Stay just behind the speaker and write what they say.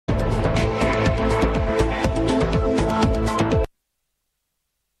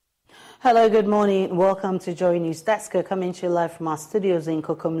Hello, good morning. Welcome to JoyNews Desk. We're coming to you live from our studios in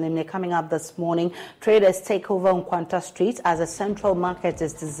Kokomlimne. Coming up this morning, traders take over on Kwanta Street as the central market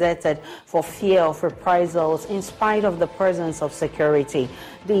is deserted for fear of reprisals in spite of the presence of security.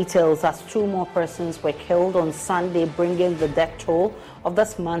 Details as 2 more persons were killed on Sunday, bringing the death toll of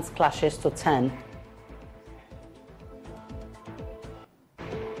this month's clashes to 10.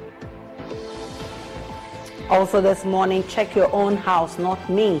 Also this morning, check your own house, not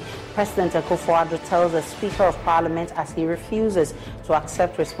me. President Akufo-Addo tells the Speaker of Parliament as he refuses to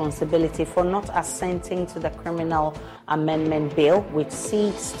accept responsibility for not assenting to the criminal amendment bill, which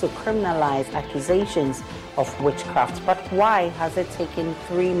seeks to criminalize accusations of witchcraft. But why has it taken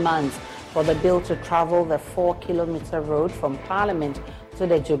 3 months for the bill to travel the 4-kilometer road from Parliament to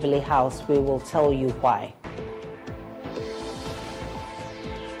the Jubilee House? We will tell you why.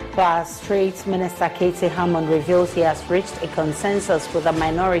 Plus, Trade Minister Katie Hammond reveals he has reached a consensus with the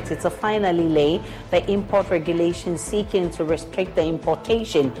minority to finally lay the import regulation seeking to restrict the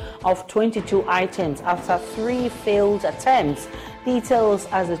importation of 22 items after 3 failed attempts. Details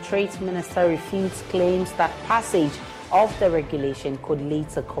as the Trade Minister refutes claims that passage of the regulation could lead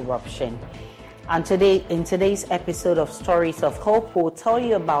to corruption. And today, in today's episode of Stories of Hope, we'll tell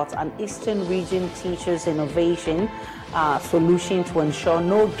you about an Eastern Region teacher's innovation solution to ensure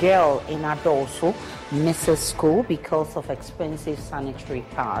no girl in Adoso misses school because of expensive sanitary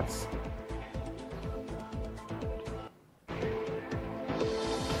pads.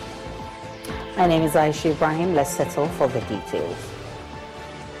 My name is Aisha Ibrahim. Let's settle for the details.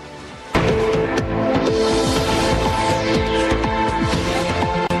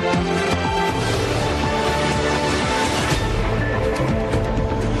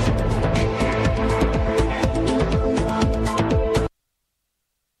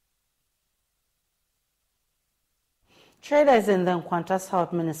 Traders in the Kwanta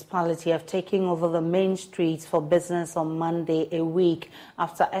South municipality have taken over the main streets for business on Monday, a week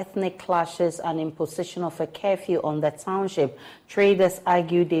after ethnic clashes and imposition of a curfew on the township. Traders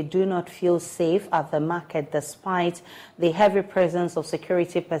argue they do not feel safe at the market despite the heavy presence of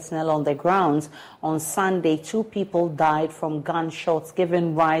security personnel on the grounds. On Sunday, 2 people died from gunshots,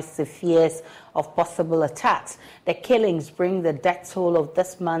 giving rise to fears of possible attacks. The killings bring the death toll of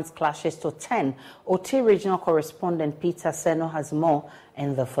this month's clashes to 10. OT regional correspondent Peter Seno has more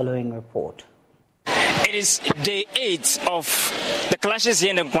in the following report. It is day 8 of the clashes here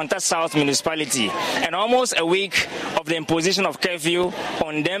in the Kwanta South municipality and almost a week of the imposition of curfew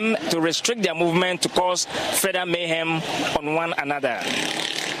on them to restrict their movement to cause further mayhem on one another.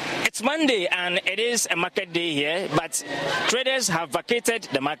 It's Monday and it is a market day here, but traders have vacated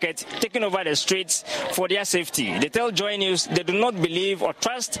the market, taking over the streets for their safety. They tell JoyNews they do not believe or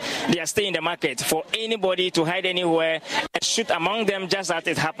trust their stay in the market for anybody to hide anywhere and shoot among them just as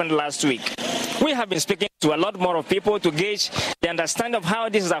it happened last week. We have been speaking to a lot more of people to gauge the understanding of how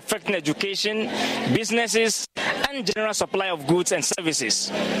this is affecting education, businesses, and general supply of goods and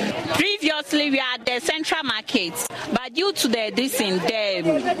services. Previously, we are at the central market, but due to the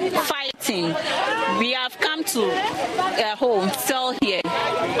fighting, we have come to home, still here.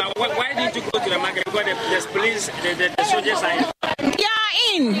 But why did you go to the market? Because the police, the soldiers are in? They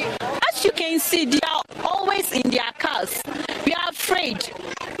are in. As you can see, they are always in their cars. We are afraid.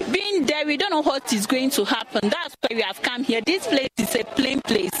 Being there, we don't know what is going to happen. That's why we have come here. This place is a plain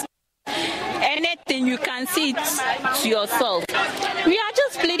place. Anything, you can see it to yourself. We are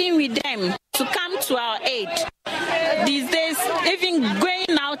just pleading with them to come to our aid. These days, even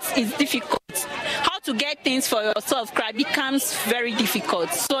going out is difficult. How to get things for yourself becomes very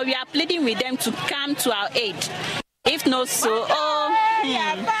difficult. So we are pleading with them to come to our aid. If not so, we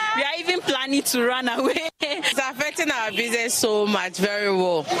are even planning to run away. It's affecting our business so much, very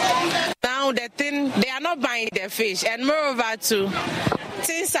well. Now they are not buying the fish, and moreover too,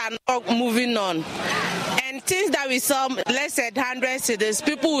 things are not moving on. And things that we sell less than 100 cedis,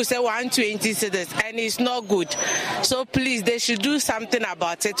 people will say 120 cedis, and it's not good. So please, they should do something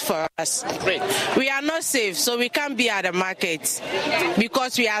about it for us. Great. We are not safe, so we can't be at the market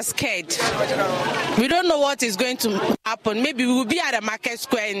because we are scared. We don't know what is going to happen. Maybe we will be at the market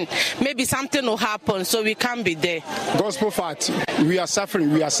square and maybe something will happen, so we can't be there. Gospel fact, we are suffering.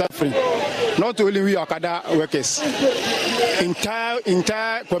 Not only we Okada workers,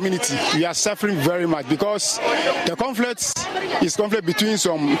 entire community, we are suffering very much because the conflict is between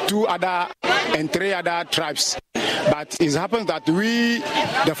some 2 other and 3 other tribes. But it happens that we,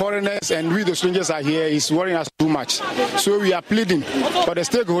 the foreigners, and we, the strangers, are here is worrying us too much. So we are pleading for the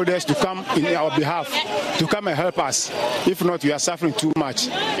stakeholders to come in our behalf, to come and help us. If not, we are suffering too much.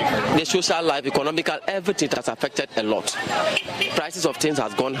 The social life, economical, everything has affected a lot. Prices of things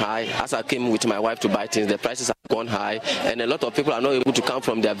has gone high. As I came with my wife to buy things, the prices have gone high, and a lot of people are not able to come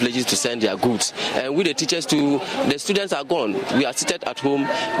from their villages to send their goods. And with the teachers too, the students are gone. We are seated at home.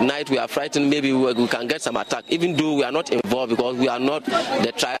 Night we are frightened. Maybe we can get some attack, even though we are not involved because we are not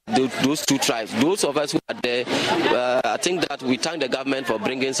the tribe. Those two tribes. Those of us who are there, I think that we thank the government for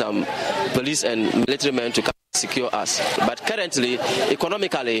bringing some police and military men to come secure us. But currently,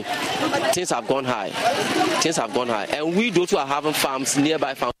 economically, things have gone high. Things have gone high. And we, those who are having farms,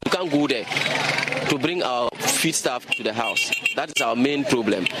 nearby farms, we can't go there to bring our feed stuff to the house. That is our main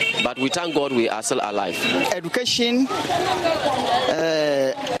problem. But we thank God we are still alive. Education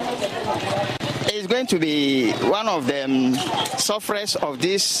is going to be one of the sufferers of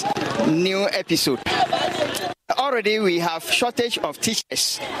this new episode. Already we have shortage of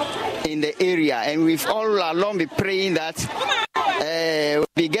teachers in the area, and we've all along been praying that we'll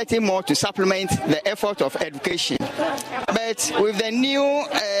be getting more to supplement the effort of education. But with the new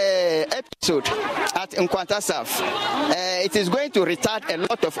episode at Nkwanta South, it is going to retard a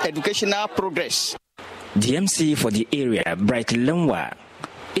lot of educational progress. The MC for the area, Bright Lemwa,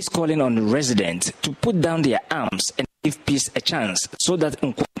 is calling on residents to put down their arms and give peace a chance so that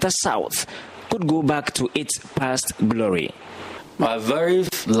Nkwanta South could go back to its past glory. My very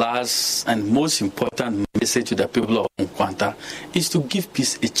last and most important message to the people of Nkwanta is to give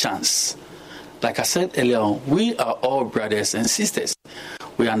peace a chance. Like I said earlier on, we are all brothers and sisters.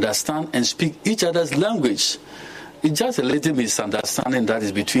 We understand and speak each other's language. It's just a little misunderstanding that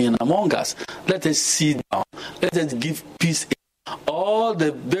is between and among us. Let us sit down. Let us give peace. All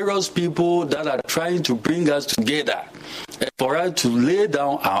the various people that are trying to bring us together, for us to lay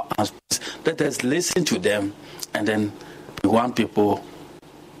down our arms, let us listen to them, and then we want people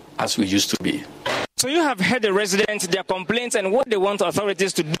as we used to be. So you have heard the residents, their complaints, and what they want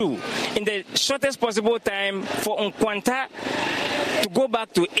authorities to do in the shortest possible time for Nkwanta to go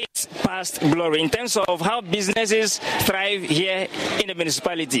back to its past glory in terms of how businesses thrive here in the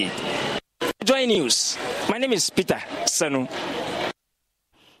municipality. Joy News. My name is Peter Sanu.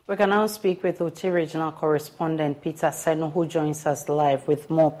 We can now speak with OT regional correspondent Peter Senu, who joins us live with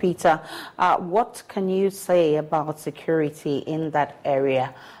more. Peter, what can you say about security in that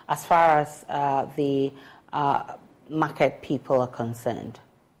area as far as the market people are concerned?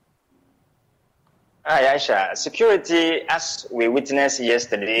 Hi, Aisha. Security, as we witnessed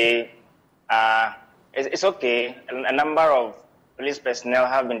yesterday, it's okay. A number of police personnel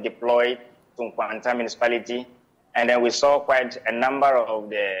have been deployed to Nkwanta municipality. And then we saw quite a number of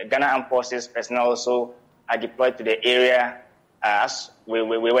the Ghana Armed Forces personnel also are deployed to the area as we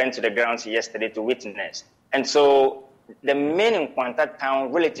went to the grounds yesterday to witness. And so the main Nkwanta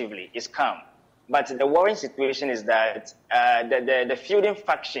town relatively is calm. But the worrying situation is that the feuding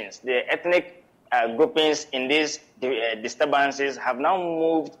factions, the ethnic groupings in these disturbances have now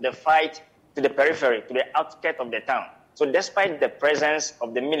moved the fight to the periphery, to the outskirts of the town. So despite the presence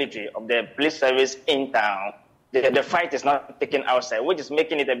of the military, of the police service in town, the fight is not taken outside, which is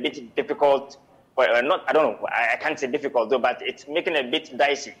making it a bit difficult, I can't say difficult though, but it's making it a bit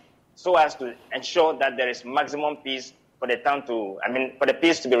dicey, so as to ensure that there is maximum peace for the town for the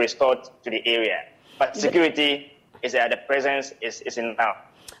peace to be restored to the area. But security is the presence is in now.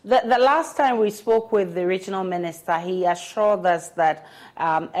 The last time we spoke with the regional minister, he assured us that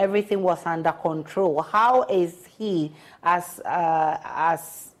everything was under control. How is he, as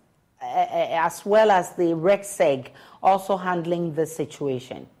well as the RECSEG, also handling the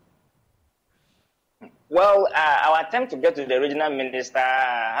situation? Well, our attempt to get to the regional minister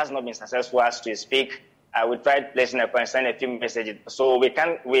has not been successful as to speak. We tried placing a concern, a few messages. So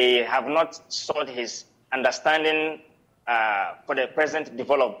we have not sought his understanding for the present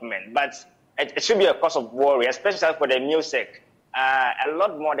development. But it should be a cause of worry, especially for the music. A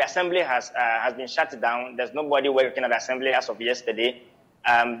lot more. The assembly has been shut down. There's nobody working at the assembly as of yesterday.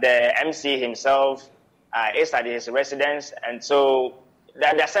 The MC himself is at his residence, and so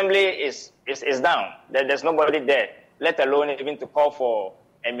the assembly is down. There's nobody there, let alone even to call for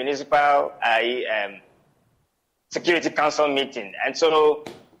a municipal security council meeting. And so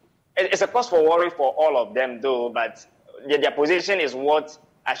it's a cause for worry for all of them, though, but their position is what,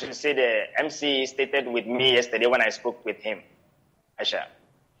 I should say, the MC stated with me yesterday when I spoke with him. Aisha.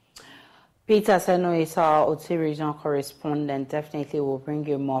 Peter Senu is our OT regional correspondent. Definitely will bring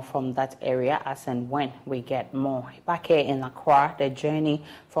you more from that area as and when we get more. Back here in Accra, the journey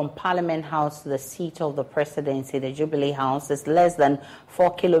from Parliament House to the seat of the presidency, the Jubilee House, is less than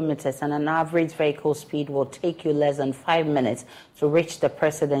 4 kilometers, and an average vehicle speed will take you less than 5 minutes to reach the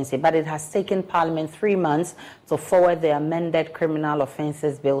presidency. But it has taken Parliament 3 months to forward the amended criminal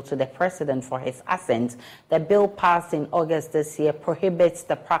offences bill to the president for his assent. The bill passed in August this year prohibits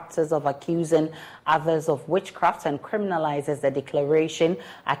the practice of accusing others of witchcraft and criminalizes the declaration,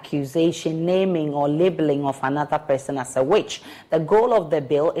 accusation, naming or labeling of another person as a witch. The goal of the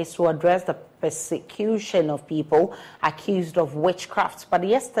bill is to address the persecution of people accused of witchcraft. But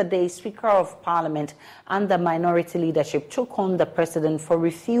yesterday, Speaker of Parliament and the minority leadership took on the president for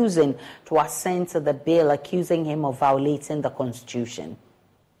refusing to assent to the bill, accusing him of violating the Constitution.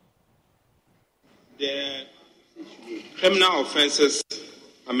 The Criminal Offences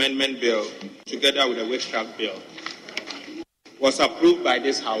Amendment Bill, together with the Witchcraft Bill, was approved by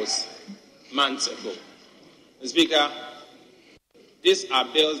this House months ago. Mr. Speaker, these are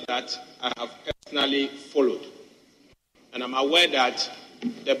bills that I have personally followed. And I'm aware that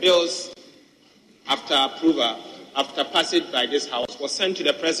the bills, after approval, after passage by this House, was sent to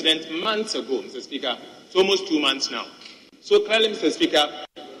the President months ago, Mr. Speaker. It's almost 2 months now. So clearly, Mr. Speaker,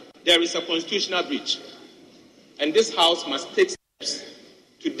 there is a constitutional breach. And this House must take steps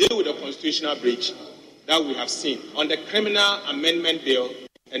to deal with the constitutional breach that we have seen on the Criminal Amendment Bill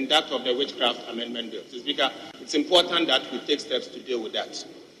and that of the Witchcraft Amendment Bill. Mr. Speaker, it's important that we take steps to deal with that.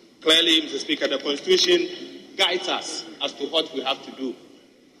 Clearly, Mr. Speaker, the Constitution guides us as to what we have to do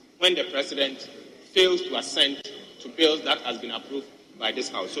when the President fails to assent to bills that has been approved by this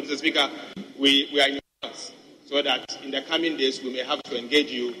House. So, Mr. Speaker, we are in your hands so that in the coming days we may have to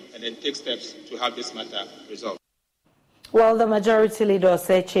engage you and then take steps to have this matter resolved. Well, the majority leader,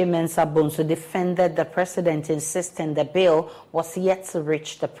 Oseche Mensah Bonsu, defended the president, insisting the bill was yet to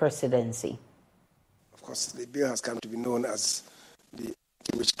reach the presidency. Of course, the bill has come to be known as the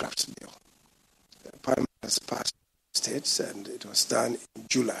Witchcraft Bill. Parliament has passed states, and it was done in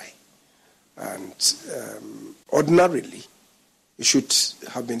July. And ordinarily, it should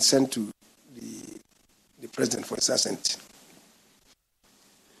have been sent to the president for his assent.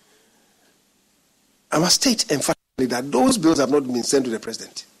 I must state emphatically that those bills have not been sent to the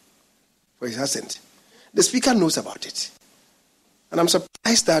president for his assent. The speaker knows about it. And I'm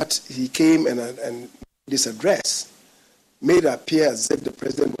surprised that he came and this address made it appear as if the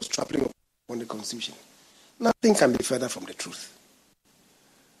president was trampling on the Constitution. Nothing can be further from the truth.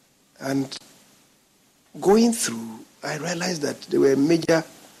 And going through, I realized that there were major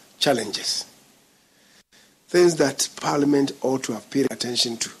challenges, things that Parliament ought to have paid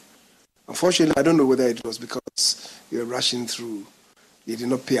attention to. Unfortunately, I don't know whether it was because we were rushing through, they did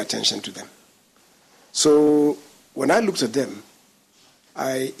not pay attention to them. So when I looked at them,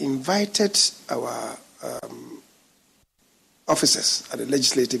 I invited our officers at the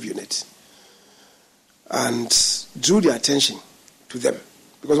legislative unit and drew their attention to them.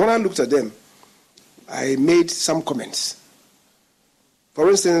 Because when I looked at them, I made some comments. For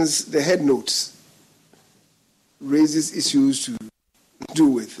instance, the head note raises issues to do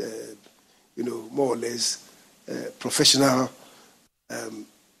with, more or less professional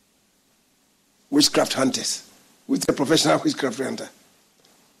witchcraft hunters. Who's a professional witchcraft hunter?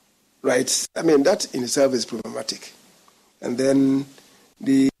 Right? I mean, that in itself is problematic. And then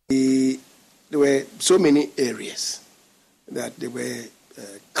there were so many areas that there were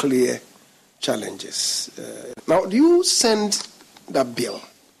clear challenges. Now, do you send that bill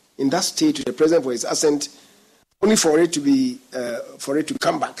in that state to the president for his assent only for it to be for it to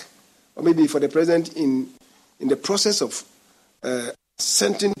come back, or maybe for the president in the process of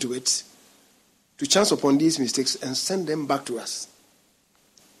assenting to it to chance upon these mistakes and send them back to us?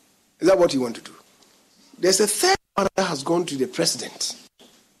 Is that what you want to do? There's a third one that has gone to the president.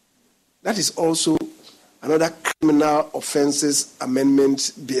 That is also another Criminal Offences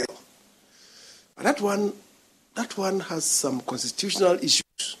Amendment Bill. And that one has some constitutional issues.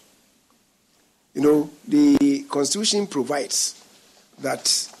 The Constitution provides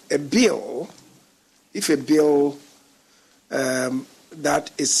that a bill, if a bill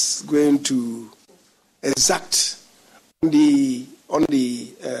that is going to exact on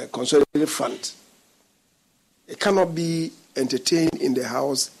the consolidated fund, it cannot be entertained in the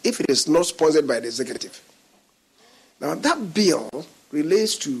House if it is not sponsored by the executive. Now, that bill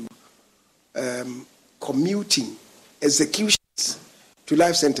relates to commuting executions to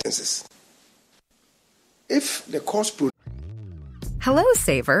life sentences. If the cost... Hello,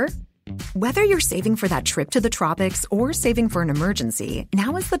 Saver. Whether you're saving for that trip to the tropics or saving for an emergency,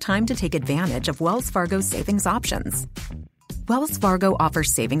 now is the time to take advantage of Wells Fargo's savings options. Wells Fargo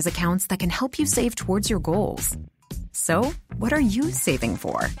offers savings accounts that can help you save towards your goals. So, what are you saving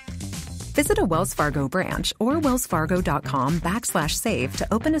for? Visit a Wells Fargo branch or wellsfargo.com/save to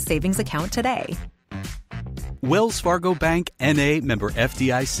open a savings account today. Wells Fargo Bank, N.A., member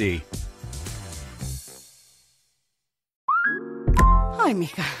FDIC. Ay,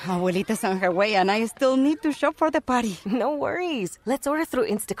 mija, abuelita's on her way and I still need to shop for the party. No worries. Let's order through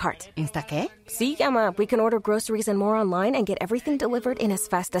Instacart. ¿Insta qué? Sí, Emma. We can order groceries and more online and get everything delivered in as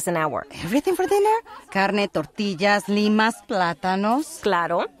fast as an hour. Everything for dinner? Carne, tortillas, limas, plátanos.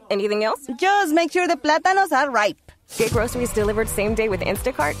 Claro. Anything else? Just make sure the plátanos are ripe. Get groceries delivered same day with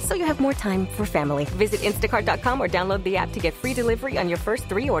Instacart so you have more time for family. Visit instacart.com or download the app to get free delivery on your first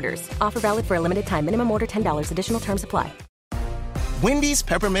 3 orders. Offer valid for a limited time. Minimum order $10. Additional terms apply. Wendy's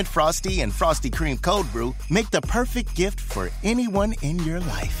Peppermint Frosty and Frosty Cream Cold Brew make the perfect gift for anyone in your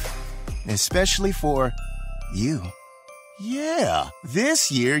life. Especially for you. Yeah, this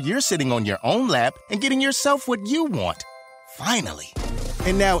year you're sitting on your own lap and getting yourself what you want. Finally.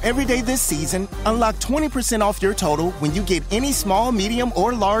 And now every day this season, unlock 20% off your total when you get any small, medium,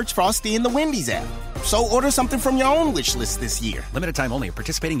 or large Frosty in the Wendy's app. So order something from your own wish list this year. Limited time only.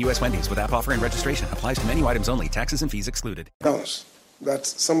 Participating U.S. Wendy's with app offer and registration. Applies to menu items only. Taxes and fees excluded. That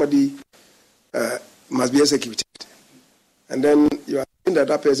somebody must be executed. And then you are saying that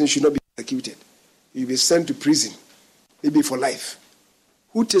that person should not be executed. You'll be sent to prison, maybe for life.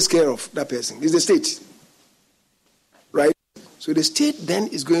 Who takes care of that person? It's the state. Right? So the state then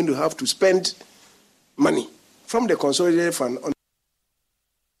is going to have to spend money from the consolidated fund on.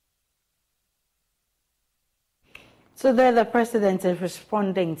 So there the president is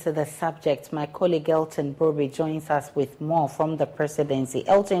responding to the subject. My colleague Elton Broby joins us with more from the presidency.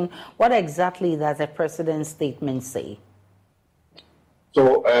 Elton, what exactly does the president's statement say?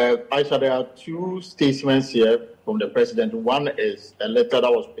 So, Aisha, there are 2 statements here from the president. One is a letter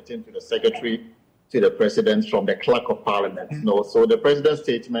that was written to the secretary to the president from the clerk of parliament. So the president's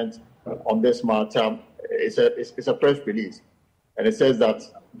statement on this matter is a press release. And it says that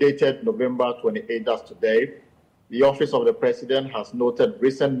dated November 28th, that's today, the office of the president has noted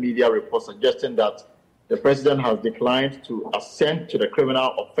recent media reports suggesting that the president has declined to assent to the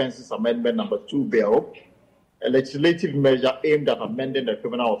Criminal Offences Amendment Number 2 bill, a legislative measure aimed at amending the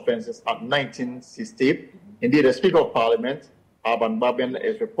Criminal Offences Act 1960. Indeed, the Speaker of Parliament, Alban Babin,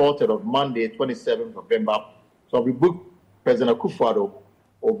 is reported on Monday, 27th November, to rebuke President Akufo-Addo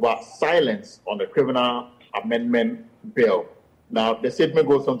over silence on the Criminal Amendment Bill. Now, the statement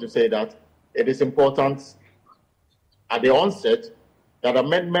goes on to say that it is important at the onset that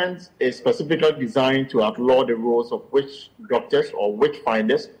amendment is specifically designed to outlaw the roles of witch doctors or witch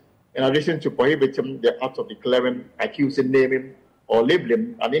finders, in addition to prohibiting the act of declaring, accusing, naming, or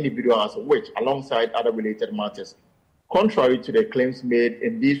labeling an individual as a witch alongside other related matters. Contrary to the claims made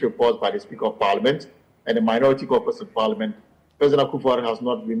in these reports by the Speaker of Parliament and the minority caucus in Parliament, President Akufo-Addo has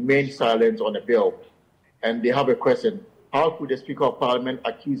not remained silent on the bill. And they have a question: how could the Speaker of Parliament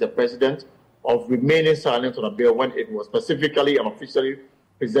accuse the President of remaining silent on a bill when it was specifically and officially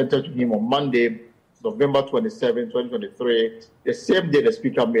presented to him on Monday, November 27, 2023, the same day the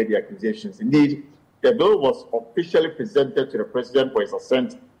Speaker made the accusations? Indeed, the bill was officially presented to the President for his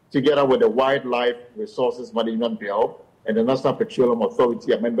assent, together with the Wildlife Resources Management Bill and the National Petroleum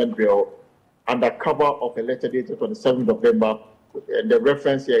Authority Amendment Bill, under cover of a letter dated 27 November, and the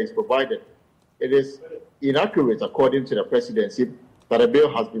reference here is provided. It is inaccurate, according to the presidency, that a bill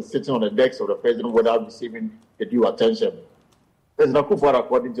has been sitting on the decks of the president without receiving the due attention. President Akufo-Addo,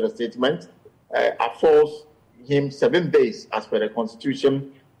 according to the statement, affords him 7 days, as per the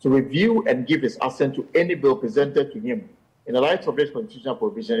Constitution, to review and give his assent to any bill presented to him. In the light of this constitutional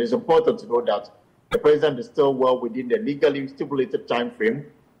provision, it is important to note that the president is still well within the legally stipulated time frame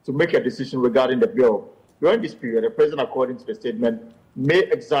to make a decision regarding the bill. During this period, the president, according to the statement, may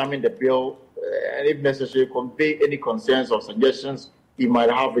examine the bill and, if necessary, convey any concerns or suggestions he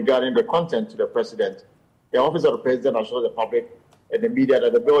might have regarding the content to the president. The office of the president assures the public and the media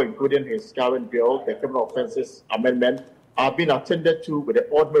that the bill, including his current bill, the Criminal Offences Amendment, are being attended to with the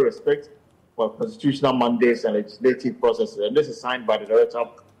ordinary respect for constitutional mandates and legislative processes. And this is signed by the Director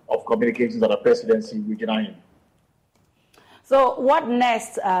of Communications at the Presidency, Regina. So what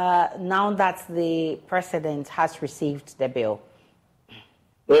next now that the president has received the bill?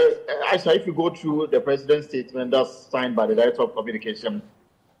 Actually, if you go through the president's statement that's signed by the Director of Communication,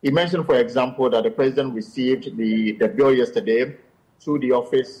 he mentioned, for example, that the president received the bill yesterday through the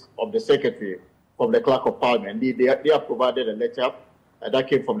office of the secretary from the Clerk of Parliament. They have provided a letter that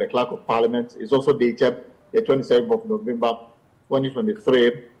came from the Clerk of Parliament. It's also dated the 27th of November,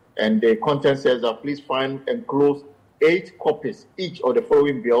 2023, and the content says that please find enclosed 8 copies each of the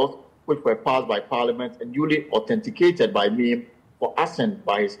following bills, which were passed by Parliament and duly authenticated by me for assent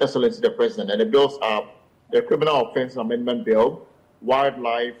by His Excellency the President. And the bills are the Criminal Offence Amendment Bill,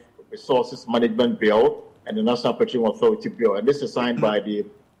 Wildlife Resources Management Bill, and the National Petroleum Authority Bill. And this is signed by the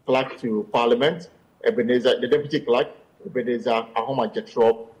clerk to Parliament, Ebenezer, the Deputy Clerk, Ebenezer Ahoma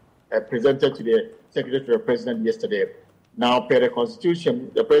Jetrop, presented to the Secretary to the President yesterday. Now, per the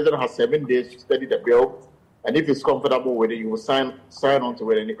Constitution, the President has 7 days to study the bill, and if he's comfortable with it, he will sign on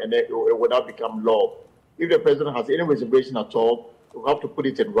to it, and it will now become law. If the President has any reservation at all, he'll have to put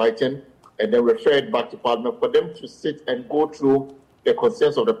it in writing and then refer it back to Parliament for them to sit and go through the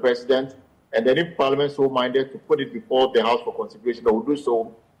concerns of the President. And then if Parliament is so minded to put it before the House for consideration, they will do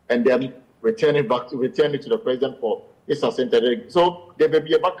so, and then return it to the President for his assent. So there may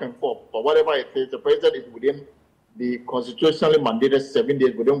be a back and forth, but whatever it is, the President is within the constitutionally mandated 7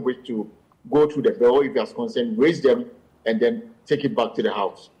 days within which to go through the bill, if he has concern, raise them, and then take it back to the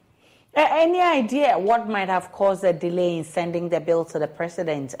House. Any idea what might have caused a delay in sending the bill to the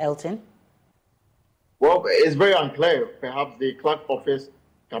President, Elton? Well, it's very unclear. Perhaps the clerk office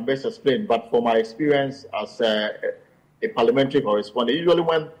can best explain, but from my experience as a parliamentary correspondent, usually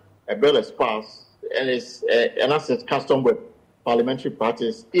when a bill is passed, and as it's custom with parliamentary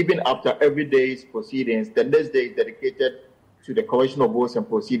parties, even after every day's proceedings, the next day is dedicated to the correction of votes and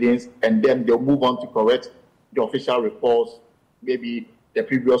proceedings, and then they'll move on to correct the official reports, maybe the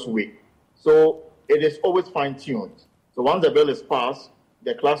previous week. So it is always fine-tuned. So once the bill is passed,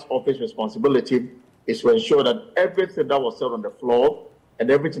 the clerk's office responsibility is to ensure that everything that was said on the floor and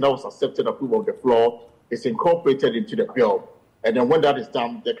everything that was accepted and approved on the floor is incorporated into the bill. And then when that is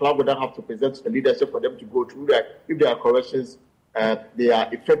done, the clerk will then have to present to the leadership for them to go through that. If there are corrections, they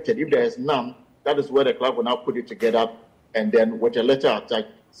are effected. If there is none, that is where the clerk will now put it together and then with a letter attached,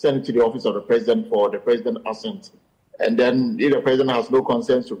 send it to the office of the President for the President assent. And then if the President has no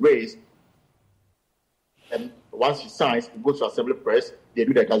concerns to raise, and once he signs, it goes to Assembly Press, they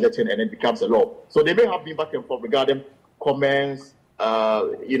do the gazetting, and it becomes a law. So they may have been back and forth regarding comments,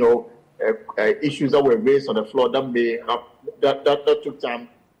 issues that were raised on the floor that may have that took time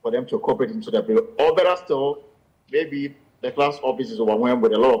for them to incorporate into the bill. Or better still, maybe the clerk's office is overwhelmed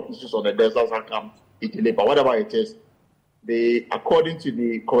with a lot of issues on the desk that come it delay. But whatever it is, according to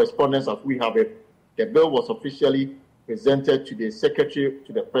the correspondence as we have it, the bill was officially presented to the Secretary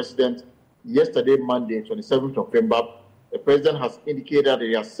to the President yesterday, Monday, 27th November. The President has indicated that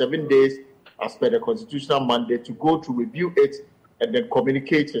he has 7 days as per the constitutional mandate to go to review it and then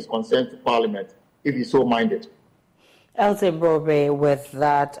communicate his concern to Parliament if he's so minded. Elton Brobe, with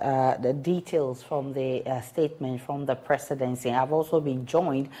that, the details from the statement from the presidency. I've also been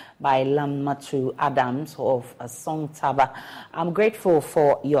joined by Lamatu Adams of Song Taba. I'm grateful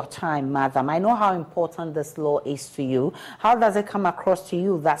for your time, Madam. I know how important this law is to you. How does it come across to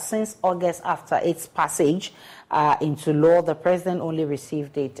you that since August after its passage into law, the President only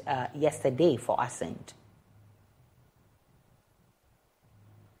received it yesterday for assent?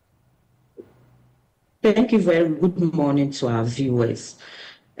 Thank you very good morning to our viewers.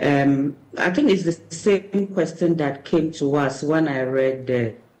 I think it's the same question that came to us when I read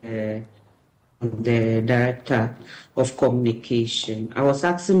the Director of Communication. I was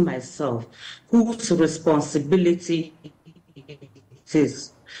asking myself whose responsibility it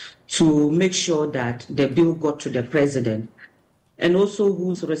is to make sure that the bill got to the President, and also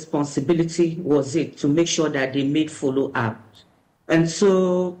whose responsibility was it to make sure that they made follow-up. And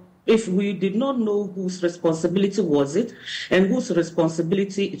so if we did not know whose responsibility was it and whose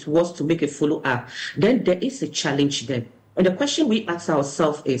responsibility it was to make a follow-up, then there is a challenge there. And the question we ask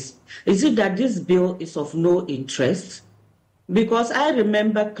ourselves is it that this bill is of no interest? Because I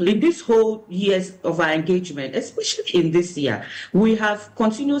remember this whole years of our engagement, especially in this year, we have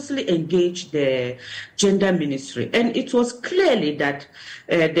continuously engaged the Gender Ministry. And it was clearly that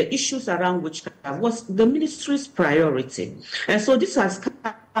the issues around witchcraft was the ministry's priority. And so this has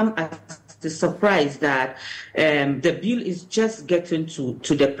come as the surprise that the bill is just getting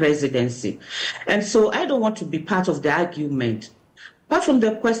to the presidency. And so I don't want to be part of the argument. Apart from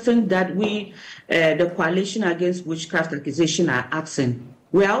the question that we, the Coalition Against Witchcraft Accusation, are asking,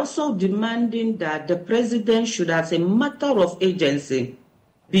 we are also demanding that the President should, as a matter of agency,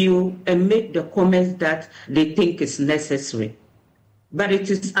 bill and make the comments that they think is necessary. But it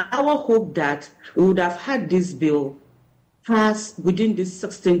is our hope that we would have had this bill passed within these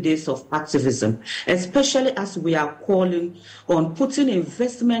 16 days of activism, especially as we are calling on putting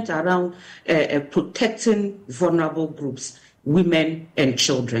investment around protecting vulnerable groups, women and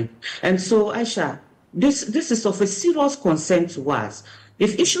children. And so, Aisha, this is of a serious concern to us,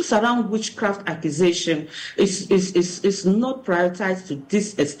 If issues around witchcraft accusation is not prioritized to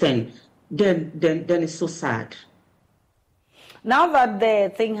this extent, then it's so sad. Now that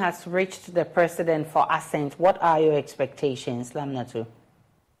the thing has reached the president for assent, what are your expectations, Lamnatu?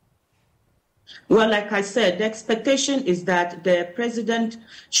 Well, like I said, the expectation is that the president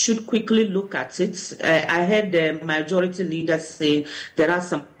should quickly look at it. I heard the majority leader say there are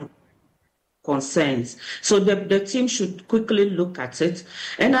some concerns. So the team should quickly look at it.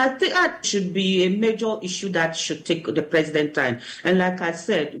 And I think that should be a major issue that should take the president time. And like I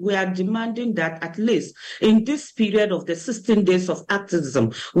said, we are demanding that at least in this period of the 16 days of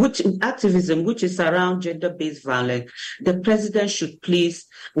activism, which is around gender-based violence, the president should please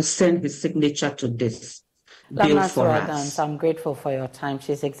send his signature to this. I'm grateful for your time.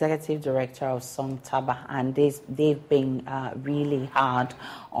 She's Executive Director of Songtaba, and they've been really hard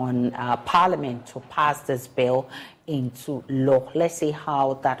on Parliament to pass this bill into law. Let's see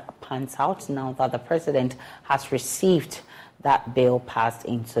how that pans out now that the President has received that bill passed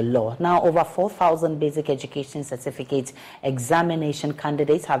into law. Now, over 4,000 basic education certificate examination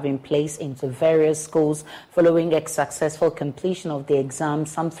candidates have been placed into various schools following a successful completion of the exam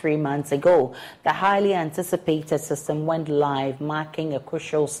some 3 months ago. The highly anticipated system went live, marking a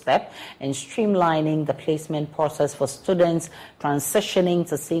crucial step in streamlining the placement process for students transitioning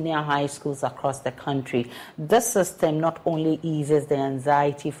to senior high schools across the country. This system not only eases the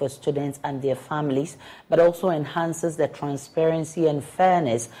anxiety for students and their families, but also enhances the transparency and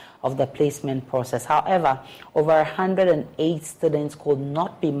fairness of the placement process. However, over 108 students could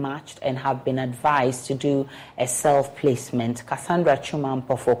not be matched and have been advised to do a self-placement. Cassandra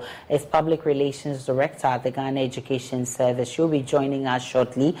Chumampofo is Public Relations Director at the Ghana Education Service. She'll be joining us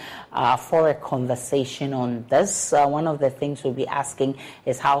shortly for a conversation on this. One of the things we'll be asking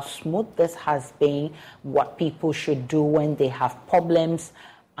is how smooth this has been, what people should do when they have problems,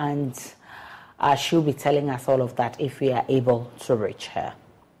 and she'll be telling us all of that if we are able to reach her.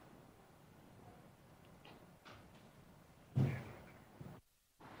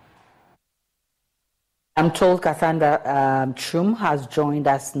 I'm told Cassandra Chum has joined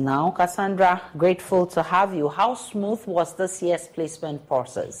us now. Cassandra, grateful to have you. How smooth was this year's placement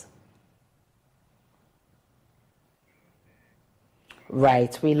process?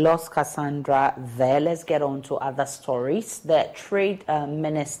 Right, we lost Cassandra there. Let's get on to other stories. The Trade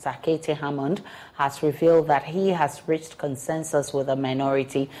Minister, Katie Hammond, has revealed that he has reached consensus with a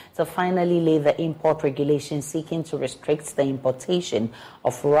minority to finally lay the import regulation seeking to restrict the importation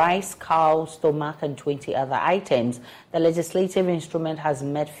of rice, cow, stomach, and 20 other items. The legislative instrument has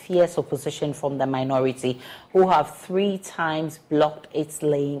met fierce opposition from the minority, who have 3 times blocked its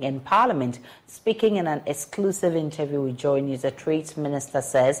laying in Parliament. Speaking in an exclusive interview with JoyNews, the Trade Minister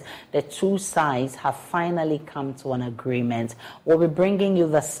says the two sides have finally come to an agreement. We'll be bringing you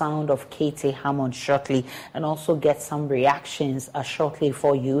the sound of Katie Hammond shortly and also get some reactions shortly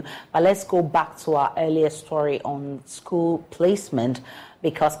for you. But let's go back to our earlier story on school placement,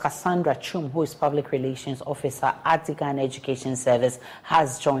 because Cassandra Chum, who is Public Relations Officer at the Ghana Education Service,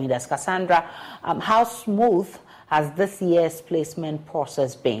 has joined us. Cassandra, how smooth has this year's placement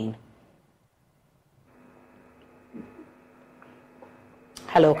process been?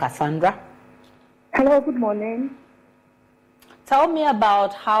 Hello, Cassandra. Hello, good morning. Tell me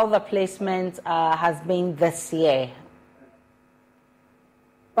about how the placement has been this year.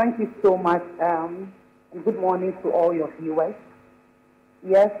 Thank you so much, and good morning to all your viewers.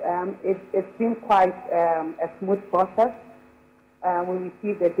 Yes, it's been quite a smooth process. We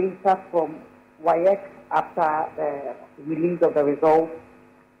received the data from WAEC after the release of the results,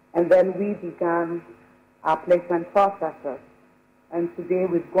 and then we began our placement processes. And today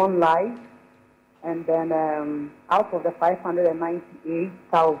we've gone live, and then out of the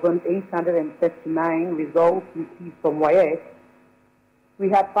 598,839 results received from WAEC, we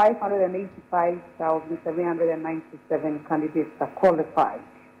had 585,797 candidates that qualified.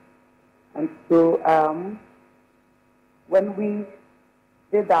 And so when we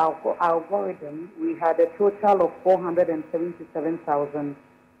did our algorithm, we had a total of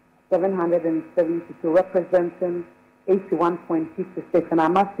 477,772, representing 81.56. And I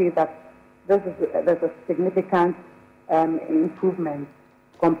must say that there's a significant improvement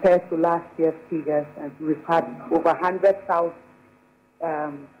compared to last year's figures. And we've had over 100,000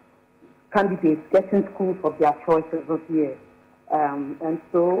 candidates getting schools of their choices this year.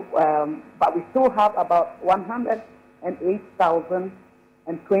 But we still have about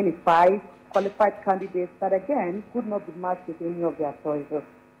 108,025 qualified candidates that, again, could not be matched with any of their choices.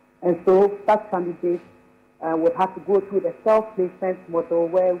 And so such candidates would have to go through the self-placement model,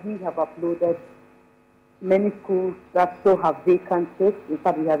 where we have uploaded many schools that still have vacancies. In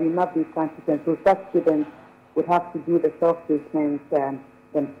fact, we have enough vacancies, and so such students would have to do the self-placements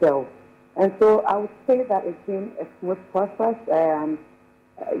themselves. And so I would say that it's been a smooth process.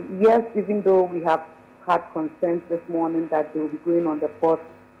 Yes, even though we have had concerns this morning that they will be going on the 4th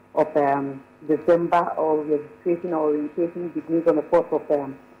of December, or registration or orientation begins on the 4th of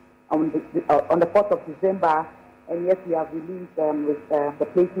on the 4th of December, and yet we have released with the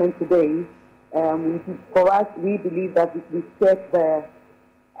placement today. For us, we believe that if we set the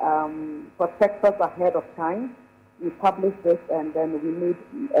prospectus ahead of time, we published this, and then we made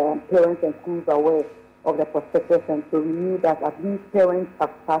parents and schools aware of the prospectus, and so we knew that at least parents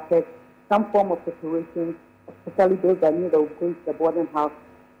have started some form of preparation, especially those that knew they would go to the boarding house,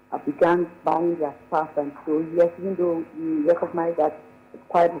 have begun buying their stuff. And so, yes, even though we recognize that it's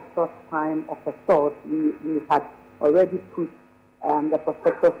quite a short time of the sort, we had already put the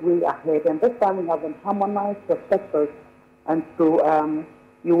prospectus way ahead. And this time we have a harmonized prospectus, and so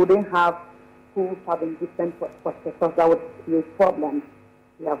you wouldn't have schools having different prospectus. That would create problems.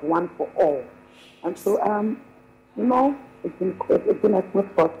 We have one for all. And so, you know, it's been a smooth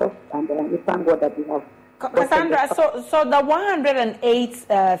process, and we thank God that we have. Cassandra, so the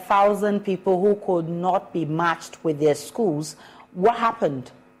 108,000 people who could not be matched with their schools, what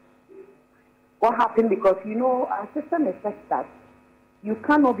happened? What happened? Because, you know, our system is such that you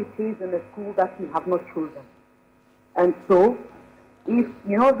cannot be placed in a school that you have not chosen. And so, if,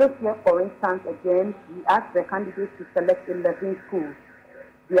 you know, this year, for instance, again, we asked the candidates to select 11 schools.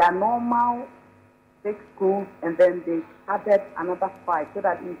 They are normal 6 schools, and then they added another 5, so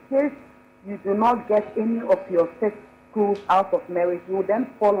that in case you do not get any of your 6 schools out of merit, you will then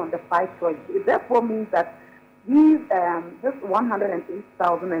fall on the 5 choice. It therefore means that these this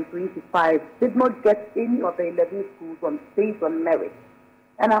 108,025 did not get any of the 11 schools based on merit.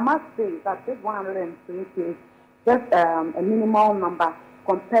 And I must say that this 120 is just a minimal number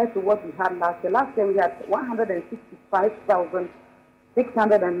compared to what we had last year. Last year we had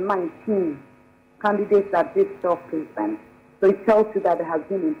 165,619 candidates that did self-placement. So it tells you that there has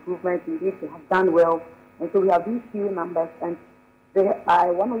been improvement. Indeed, they have done well. And so we have these few numbers. And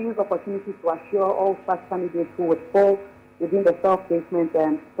I want to use the opportunity to assure all such candidates who would fall within the self-placement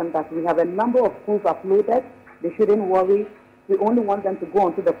system that we have a number of schools uploaded. They shouldn't worry. We only want them to go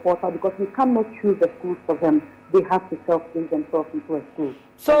onto the portal because we cannot choose the schools for them. They have to self-place themselves into a school.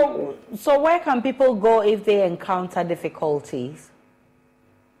 So where can people go if they encounter difficulties?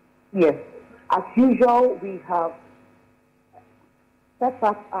 Yes. As usual, we have set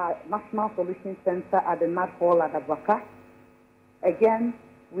up our National Solution Center at the NAT Hall at Abaka. Again,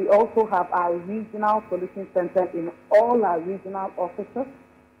 we also have our Regional Solution Center in all our regional offices.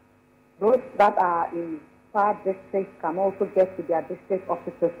 Those that are in far districts can also get to their district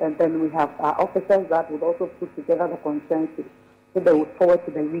offices, and then we have our officers that would also put together the consensus so they would forward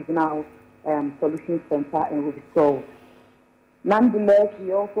to the Regional Solution Center and will be solved. Nonetheless,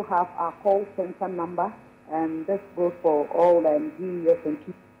 we also have our call center number, and this goes for all GES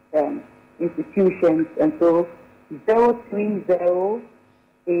and institutions, and so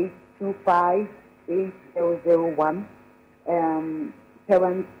 030-825-8001.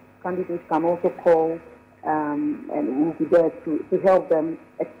 Parents, candidates can also call, and we'll be there to help them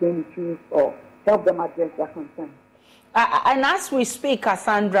explain issues or help them address their concerns. And as we speak,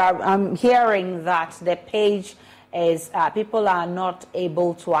 Cassandra, I'm hearing that the page is people are not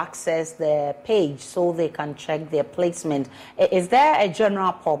able to access the page so they can check their placement. Is there a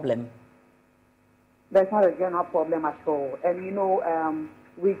general problem? There's not a general problem at all. And you know,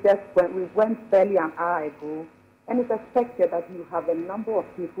 we went barely an hour ago, and it's expected that you have a number of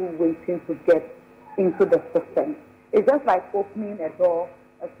people waiting to get into the system. It's just like opening a door,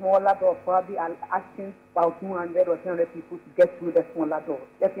 a smaller door, probably asking about 200 or 300 people to get through the smaller door.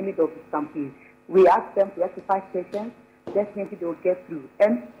 Definitely there will be some people. We ask them to exercise patience, definitely they will get through.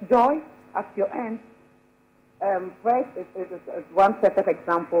 And Joy, at your end, Fred is one perfect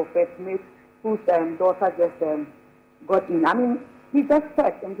example. Fred Smith, whose daughter just got in. I mean, he just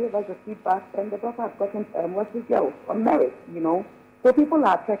checked and gave us the feedback, and the daughter has gotten what's his girl on merit, you know. So people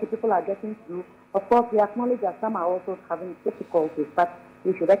are checking, people are getting through. Of course, we acknowledge that some are also having difficulties, but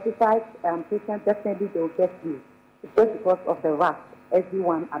we should exercise patience, definitely they will get through. It's just because of the rush.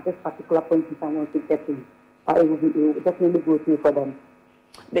 Everyone at this particular point in time wants to get in. It will definitely go through for them.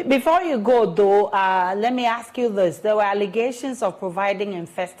 Before you go, though, let me ask you this. There were allegations of providing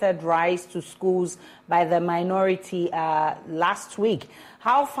infested rice to schools by the minority last week.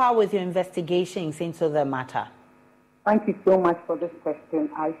 How far with your investigations into the matter? Thank you so much for this question,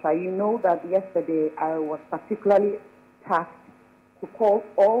 Aisha. You know that yesterday I was particularly tasked to call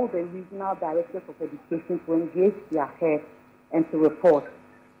all the regional directors of education to engage their heads and to report.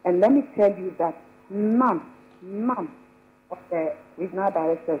 And let me tell you that none of the regional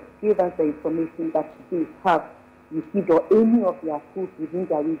directors gave us the information that they have received, or any of their schools within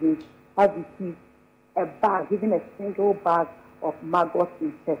their regions have received a bag, even a single bag of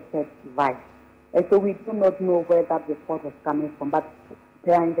maggot-infested rice. And so we do not know where that report was coming from. But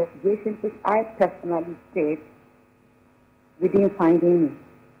there are investigations which I personally did, we didn't find any.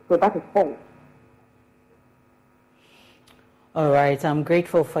 So that is false. All right, I'm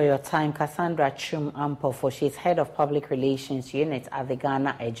grateful for your time. Cassandra Chum Ampofo, she's Head of Public Relations Unit at the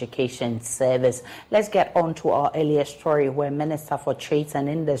Ghana Education Service. Let's get on to our earlier story where Minister for Trade and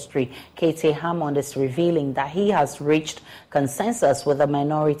Industry, K.T. Hammond, is revealing that he has reached consensus with the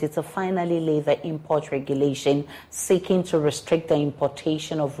minority to finally lay the import regulation seeking to restrict the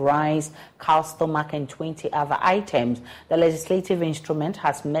importation of rice, cow stomach, and 20 other items. The legislative instrument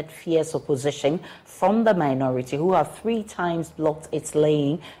has met fierce opposition from the minority, who have 3 times blocked its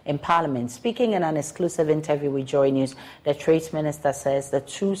laying in Parliament. Speaking in an exclusive interview with Joy News, the Trade Minister says the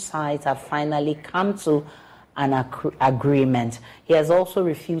two sides have finally come to an agreement. He has also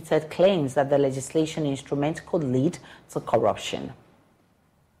refuted claims that the legislation instrument could lead to corruption.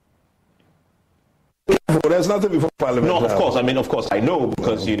 There's nothing before Parliament. No, of course. Of course, I know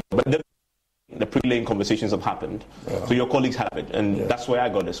because but the pre-laying conversations have happened. So your colleagues have it, and that's why I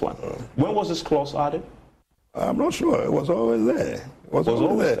got this one. When was this clause added? I'm not sure. It was always there. It was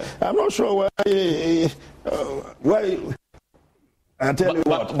always there. I'm not sure why. I tell you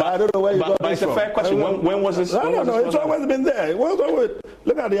what. I don't know where you got this from. But it's a fair question. When was this? No. It's always been there. It was always.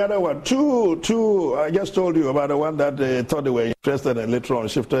 Look at the other one. Two. I just told you about the one that they thought they were interested and later on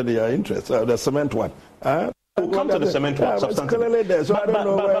shifted their interest. The cement one. We'll come to the cement one. Clearly there. So I don't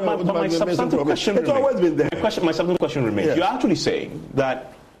know where. But my substantive question remains. It's always been there. My substantive question remains. Yes. You're actually saying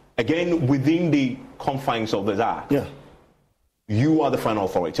that, again, within the confines of the act, you are the final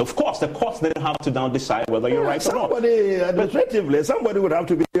authority. Of course, the courts then have to now decide whether you're right or not. Administratively, somebody would have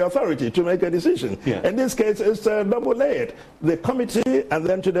to be the authority to make a decision. In this case, it's double-layered. The committee and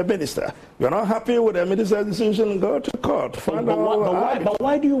then to the minister. You're not happy with the minister's decision, go to court. But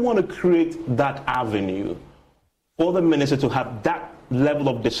why do you want to create that avenue for the minister to have that level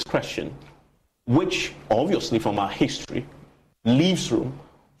of discretion, which obviously from our history leaves room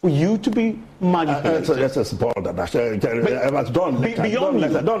for you to be manipulated? That's a support that I was done. Beyond you,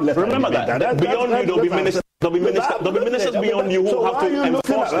 remember that. Beyond you, there'll be ministers beyond you who have to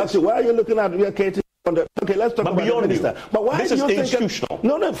enforce this. Why are you looking at Katie? Okay, let's talk about the minister. But why this do you is think institutional.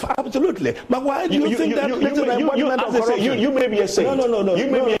 No, absolutely. But why do you think that this is an embodiment of corruption? You may be a saint. No. You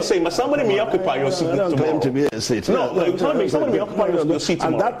may be a saint, but somebody may occupy your seat tomorrow. Claim to be a saint. No, somebody may occupy your seat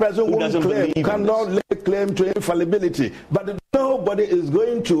tomorrow. And that person cannot lay claim to infallibility. But nobody is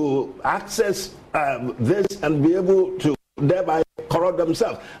going to access this and be able to thereby corrupt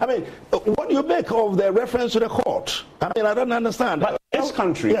themselves. What do you make of the reference to the court? I don't understand. But in this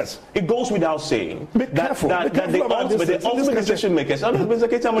country, it goes without saying that the ultimate decision makers, Mr.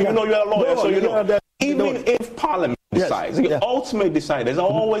 Keita, you know you're a lawyer, so you know. Even if Parliament decides, the ultimate deciders are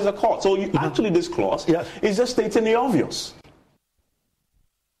always a court. So actually this clause is just stating the obvious.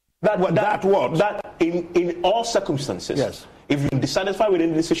 That in all circumstances, if you're dissatisfied with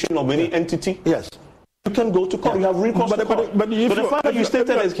any decision of any entity, you can go to court. You have recourse to court. But the fact that you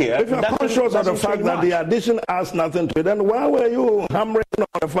stated it here, if you're conscious of the fact that the addition adds nothing to it, then why were you hammering on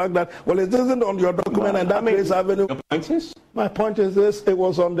the fact that, it isn't on your document and that place avenue? Your point is? My point is this: it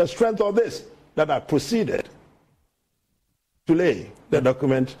was on the strength of this that I proceeded to lay the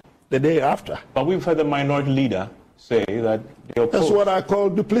document the day after. But we've heard the minority leader say that they oppose. That's what I call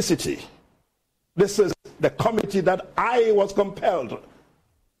duplicity. This is the committee that I was compelled,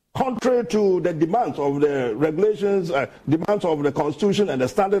 contrary to the demands of the regulations, demands of the Constitution and the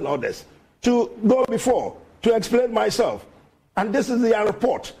standing orders, to go before, to explain myself. And this is their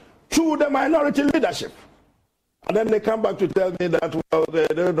report to the minority leadership. And then they come back to tell me that, they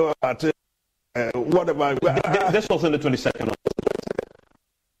don't know about whatever. This was on the 22nd.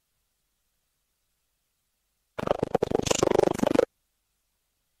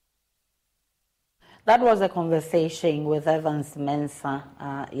 That was a conversation with Evans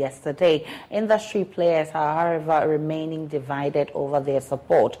Mensah yesterday. Industry players are, however, remaining divided over their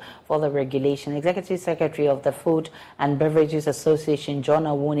support for the regulation. Executive Secretary of the Food and Beverages Association, John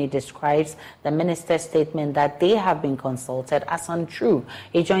Awuni, describes the minister's statement that they have been consulted as untrue.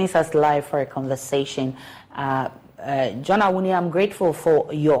 He joins us live for a conversation. John Awuni, I'm grateful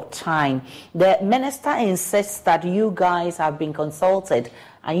for your time. The minister insists that you guys have been consulted,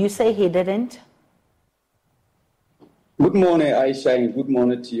 and you say he didn't? Good morning, Aisha, and good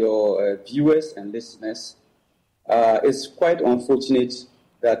morning to your viewers and listeners. It's quite unfortunate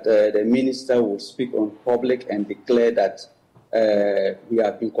that the minister will speak on public and declare that we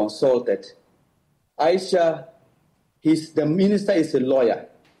have been consulted. Aisha, the minister is a lawyer.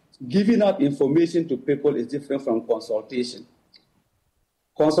 Giving out information to people is different from consultation.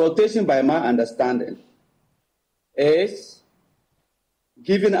 Consultation, by my understanding, is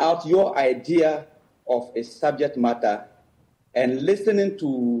giving out your idea of a subject matter and listening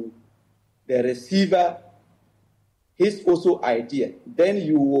to the receiver, his also idea. Then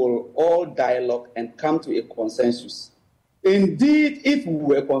you will all dialogue and come to a consensus. Indeed, if we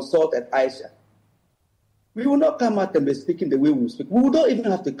were consulted, Aisha, we will not come out and be speaking the way we speak. We don't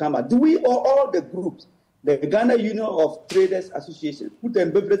even have to come out. Do we or all the groups, the Ghana Union of Traders Association, Food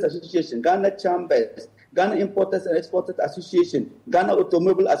and Beverage Association, Ghana Chambers, Ghana Importers and Exporters Association, Ghana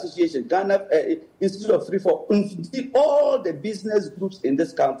Automobile Association, Ghana Institute of Freeform, indeed all the business groups in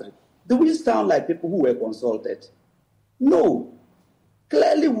this country, do we sound like people who were consulted? No.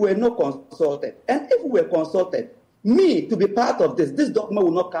 Clearly we were not consulted. And if we were consulted, me, to be part of this document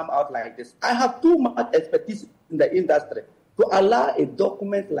will not come out like this. I have too much expertise in the industry to allow a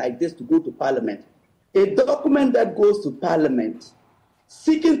document like this to go to Parliament. A document that goes to Parliament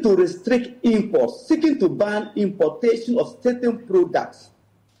seeking to restrict imports, seeking to ban importation of certain products.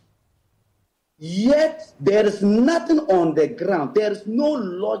 Yet there is nothing on the ground. There is no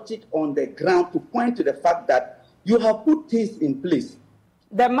logic on the ground to point to the fact that you have put things in place.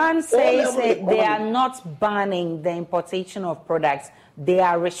 The man says they are not banning the importation of products. They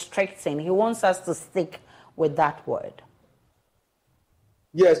are restricting. He wants us to stick with that word.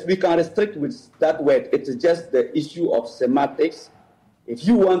 Yes, we can restrict with that word. It is just the issue of semantics. If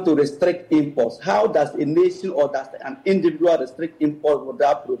you want to restrict imports, how does a nation or does an individual restrict imports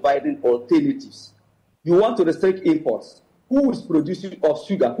without providing alternatives? You want to restrict imports. Who is producing of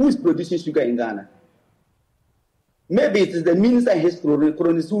sugar? Who is producing sugar in Ghana? Maybe it is the minister and his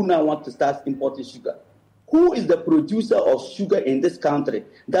cronies who now want to start importing sugar. Who is the producer of sugar in this country?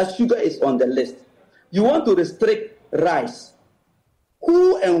 That sugar is on the list. You want to restrict rice.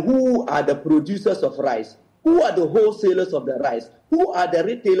 Who are the producers of rice? Who are the wholesalers of the rice? Who are the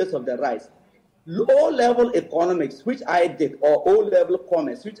retailers of the rice? O-level economics, which I did, or O-level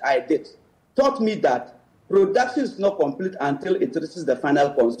commerce, which I did, taught me that production is not complete until it reaches the final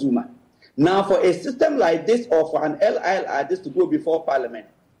consumer. Now, for a system like this or for an LI like this to go before Parliament,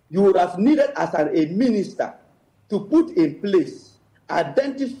 you would have needed as a minister to put in place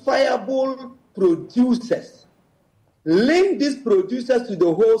identifiable producers, link these producers to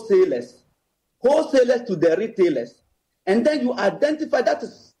the wholesalers, wholesalers to the retailers, and then you identify, that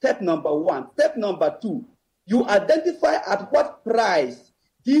is step number one. Step number two, you identify at what price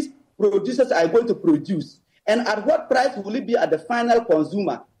these producers are going to produce and at what price will it be at the final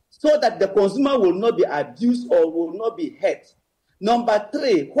consumer, so that the consumer will not be abused or will not be hurt. Number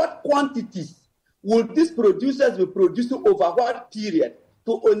three, what quantities will these producers be producing over what period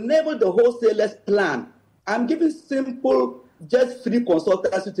to enable the wholesalers plan? I'm giving simple, just free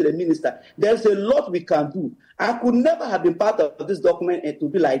consultancy to the minister. There's a lot we can do. I could never have been part of this document and to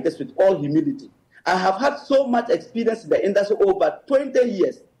be like this, with all humility. I have had so much experience in the industry over 20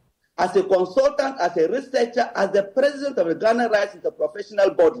 years. As a consultant, as a researcher, as the president of the Ghana Rice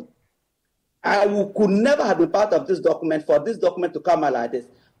Interprofessional Body, I could never have been part of this document for this document to come out like this.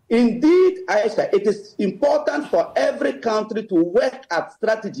 Indeed, Aisha, it is important for every country to work at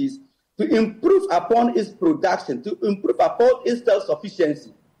strategies to improve upon its production, to improve upon its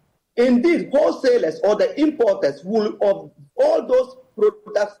self-sufficiency. Indeed, wholesalers or the importers of all those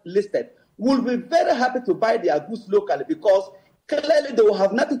products listed will be very happy to buy their goods locally, because clearly they will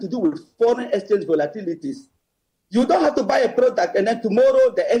have nothing to do with foreign exchange volatilities. You don't have to buy a product and then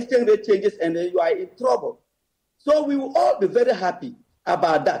tomorrow the exchange rate changes and then you are in trouble. So we will all be very happy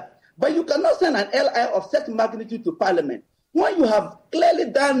about that. But you cannot send an LI of such magnitude to Parliament when you have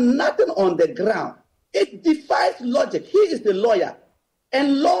clearly done nothing on the ground. It defies logic. He is the lawyer,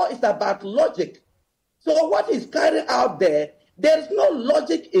 and law is about logic. So what is carried out there is no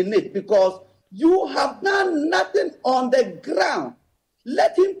logic in it, because you have done nothing on the ground.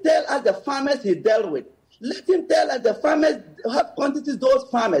 Let him tell us the farmers he dealt with. Let him tell us the farmers, what quantities those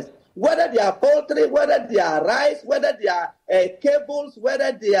farmers, whether they are poultry, whether they are rice, whether they are cables,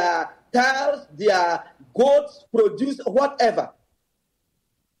 whether they are tiles, they are goats, produce, whatever.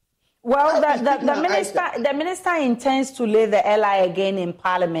 Well, the minister intends to lay the LI again in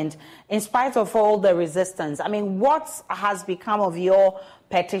Parliament in spite of all the resistance. I mean, what has become of your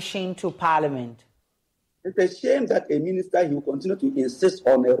petition to Parliament? It's a shame that a minister, he will continue to insist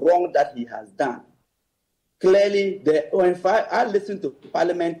on a wrong that he has done. clearly, I listened to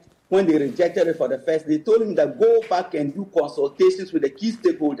Parliament when they rejected it for the first. They told him that go back and do consultations with the key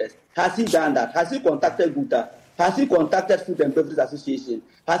stakeholders. Has he done that? Has he contacted GUTA? Has he contacted Food and Beverage Association?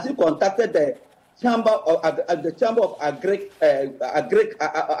 Has he contacted the Chamber of Agric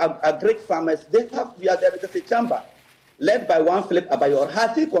Farmers? There's a chamber led by one Philip Abayor.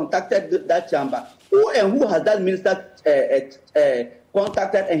 Has he contacted that chamber? Who has that minister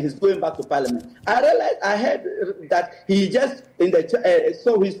contacted, and he's going back to Parliament? I heard that he just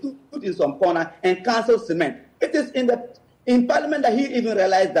so he stood in some corner and cancelled cement. It is in Parliament that he even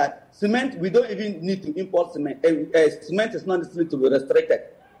realized that cement, we don't even need to import cement. Cement is not necessarily to be restricted.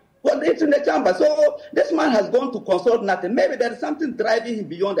 Well, it's in the chamber. So this man has gone to consult nothing. Maybe there is something driving him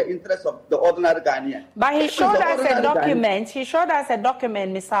beyond the interests of the ordinary Ghanaian. But he showed us a document. He showed us a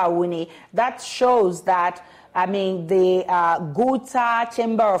document, Mr. Awuni, that shows that, the GUTA,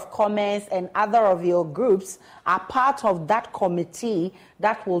 Chamber of Commerce, and other of your groups are part of that committee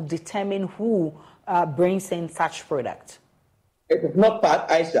that will determine who brings in such product. It is not part,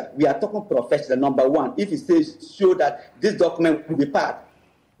 Aisha. We are talking professional, number one. If he says, show that this document will be part.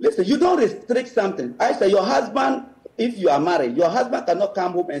 Listen, you don't restrict something. Aisha, your husband, if you are married, your husband cannot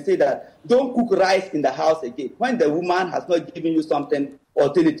come home and say that, don't cook rice in the house again, when the woman has not given you something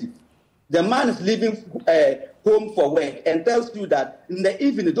alternative. The man is leaving home for work and tells you that in the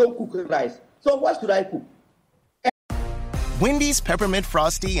evening, don't cook rice. So what should I cook? Wendy's Peppermint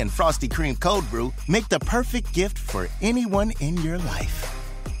Frosty and Frosty Cream Cold Brew make the perfect gift for anyone in your life.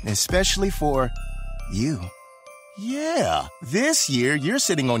 Especially for you. Yeah, this year you're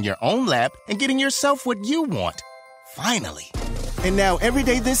sitting on your own lap and getting yourself what you want. Finally. And now every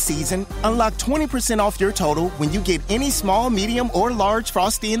day this season, unlock 20% off your total when you get any small, medium, or large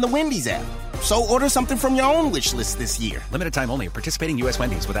Frosty in the Wendy's app. So order something from your own wish list this year. Limited time only. Participating U.S.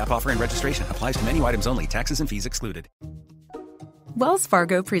 Wendy's with app offer and registration. Applies to menu items only. Taxes and fees excluded. Wells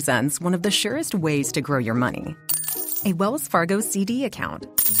Fargo presents one of the surest ways to grow your money. A Wells Fargo CD account,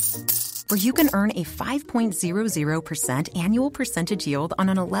 where you can earn a 5.00% annual percentage yield on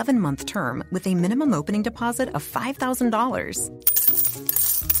an 11-month term with a minimum opening deposit of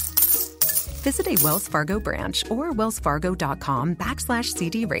 $5,000. Visit a Wells Fargo branch or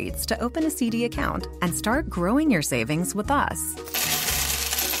wellsfargo.com/CD rates to open a CD account and start growing your savings with us.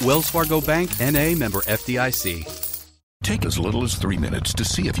 Wells Fargo Bank, N.A., member FDIC. Take as little as 3 minutes to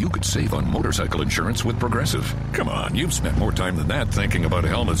see if you could save on motorcycle insurance with Progressive. Come on, you've spent more time than that thinking about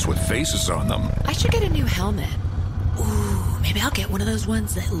helmets with faces on them. I should get a new helmet. Ooh, maybe I'll get one of those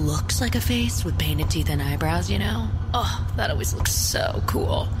ones that looks like a face with painted teeth and eyebrows, you know? Oh, that always looks so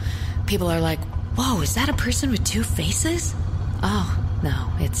cool. People are like, whoa, is that a person with two faces? Oh,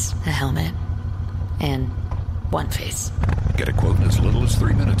 no, it's a helmet and one face. Get a quote in as little as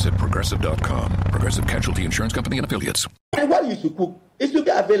 3 minutes at Progressive.com. Progressive Casualty Insurance Company and Affiliates. And what you should cook, it should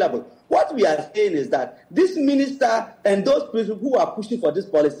be available. What we are saying is that this minister and those people who are pushing for this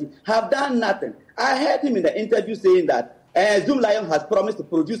policy have done nothing. I heard him in the interview saying that Zoom Lion has promised to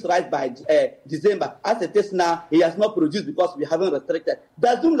produce rice by December. As it is now, he has not produced because we haven't restricted.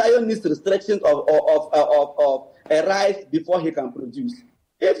 Does Zoom Lion need restrictions of rice before he can produce?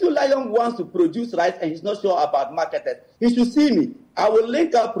 If Zoom Lion wants to produce rice and he's not sure about marketers, he should see me. I will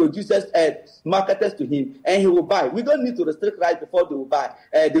link up producers and marketers to him, and he will buy. We don't need to restrict rice before they will buy.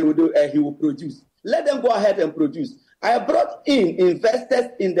 He will produce. Let them go ahead and produce. I brought in investors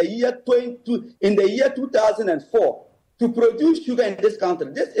in the year 2004 to produce sugar in this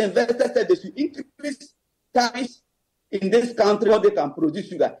country. This investor said they should increase tariffs in this country where they can produce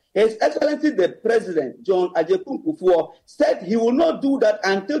sugar. His Excellency the President, John Ajekun Kufuor, said he will not do that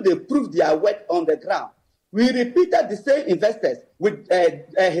until they prove their work on the ground. We repeated the same investors with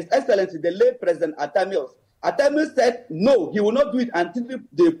His Excellency the late President Atta Mills. Atta Mills said no, he will not do it until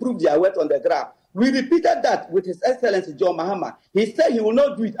they prove their work on the ground. We repeated that with His Excellency John Mahama. He said he will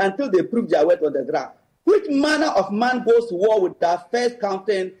not do it until they prove their work on the ground. Which manner of man goes to war without first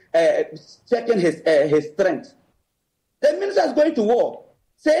counting, checking his strength? The minister is going to war,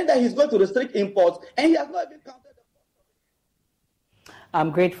 saying that he's going to restrict imports, and he has not even counted the cost. I'm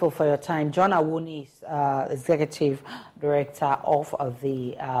grateful for your time. John Awuni is Executive Director of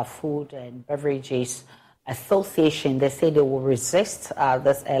the Food and Beverages Association. They say they will resist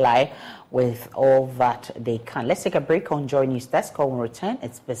this ally with all that they can. Let's take a break on JoyNews Desk. When we return,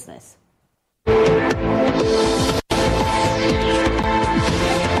 it's business.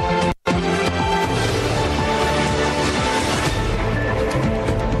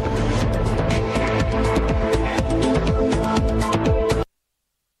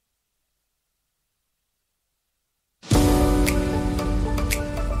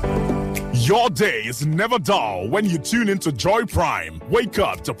 Your day is never dull when you tune into Joy Prime. Wake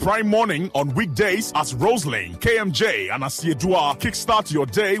up to Prime Morning on weekdays as Roselyn, KMJ, and Asiedua kickstart your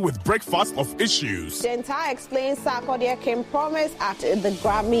day with breakfast of issues. The entire explains Sarkodie came promise at the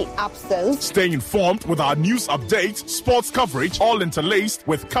Grammy absence. Stay informed with our news updates, sports coverage, all interlaced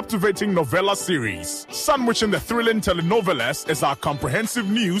with captivating novella series. Sandwiching the thrilling telenovelas is our comprehensive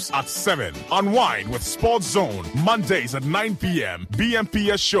news at 7. Unwind with Sports Zone, Mondays at 9 p.m.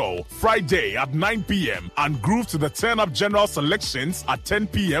 BMPS Show, Friday at 9 p.m. and groove to the turn-up general selections at 10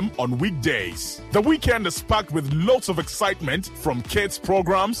 p.m. on weekdays. The weekend is packed with loads of excitement from kids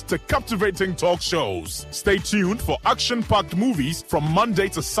programs to captivating talk shows. Stay tuned for action-packed movies from Monday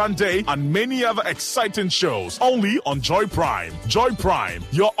to Sunday and many other exciting shows only on Joy Prime. Joy Prime,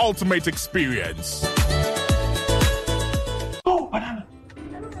 your ultimate experience. Oh, banana.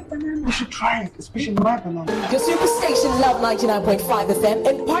 We should try it, especially my banana. Your superstation Love 99.5 FM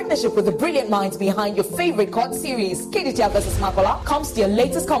in partnership with the brilliant minds behind your favorite court series, KDTL vs. Makola, comes to your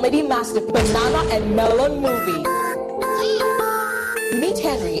latest comedy master, Banana and Melon movie. Meet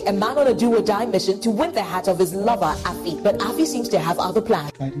Henry, a man on a do-or-die mission to win the heart of his lover, Afi. But Afi seems to have other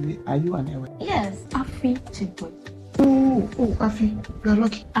plans. By the way, are you an Ewe? Yes, Afi Chikwe. Oh, Afi, you're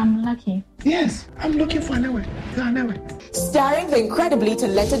lucky. I'm lucky. Yes, I'm looking for an Ewe. You're an Ewe. Starring the incredibly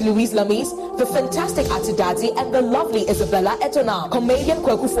talented Louise Lamise, the fantastic Atidadi, and the lovely Isabella Etona, comedian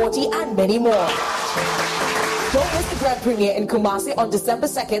Kweku 40, and many more. Don't miss the grand premiere in Kumasi on December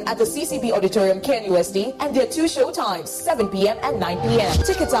 2nd at the CCB Auditorium, KNUST, and there are 2 show times, 7 p.m. and 9 p.m.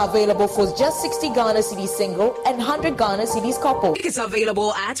 Tickets are available for just 60 Ghana cedis single and 100 Ghana cedis couple. Tickets are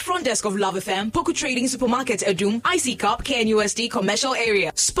available at front desk of Love FM, Poku Trading Supermarket, Adum, IC Cup, KNUST commercial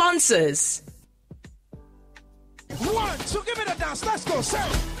area. Sponsors. 1, 2, give me the dance. Let's go. Say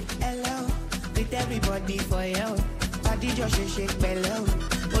hello, with everybody for you. Body just shake below.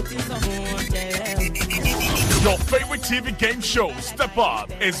 Your favorite TV game show, Step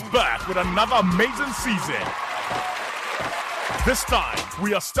Up, is back with another amazing season. This time,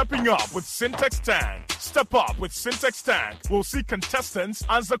 we are stepping up with Syntax Tank. Step Up with Syntax Tank will see contestants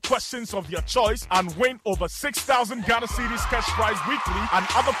answer questions of your choice and win over 6,000 Ghana cedis cash prize weekly and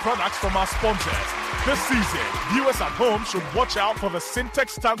other products from our sponsors. This season, viewers at home should watch out for the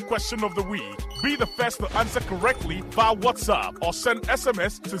Syntax Tank question of the week. Be the first to answer correctly via WhatsApp or send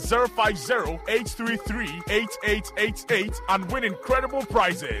SMS to 050-833-8888 and win incredible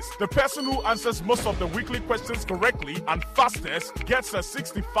prizes. The person who answers most of the weekly questions correctly and fastest gets a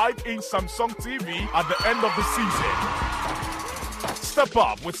 65-inch Samsung TV at the end of the season. Step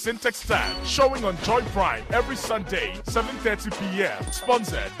Up with Syntax Tank, showing on Joy Prime every Sunday, 7:30 p.m.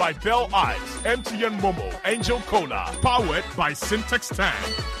 Sponsored by Bell Eyes, MTN Momo, Angel Cola. Powered by Syntax Tank.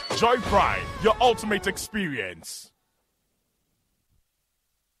 Joy Prime, your ultimate experience.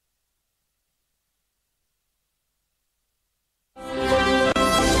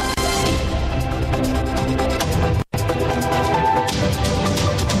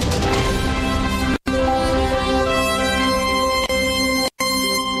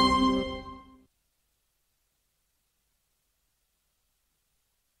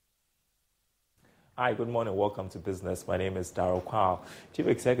 Hi, good morning. Welcome to Business. My name is Darryl Kwao. Chief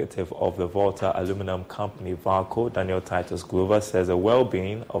Executive of the Volta Aluminum Company, VALCO, Daniel Titus Glover, says the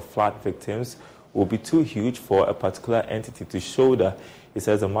well-being of flood victims will be too huge for a particular entity to shoulder. He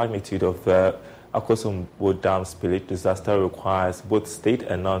says the magnitude of the Akosombo Dam spillage disaster requires both state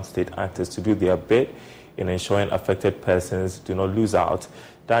and non-state actors to do their bit in ensuring affected persons do not lose out.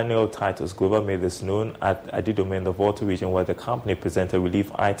 Daniel Titus Glover made this known at Adidome in the Volta region, where the company presented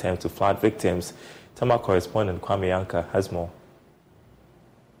relief items to flood victims. Tama correspondent Kwame Yanka has more.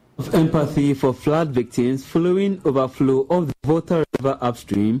 Of empathy for flood victims following overflow of the Volta River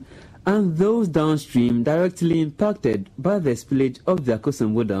upstream and those downstream directly impacted by the spillage of the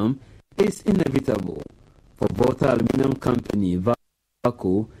Akosombo Dam is inevitable. For Volta Aluminum Company,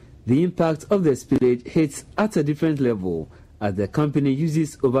 VALCO, the impact of the spillage hits at a different level, as the company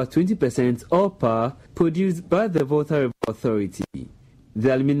uses over 20% of power produced by the Volta River Authority.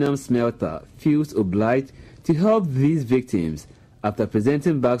 The aluminum smelter feels obliged to help these victims after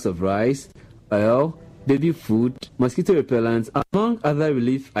presenting bags of rice, oil, baby food, mosquito repellents, among other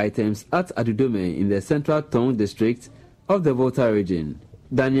relief items at Adidome in the Central Town District of the Volta region.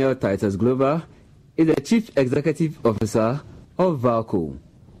 Daniel Titus Glover is the Chief Executive Officer of VALCO.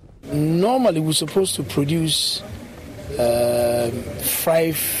 Normally, we're supposed to produce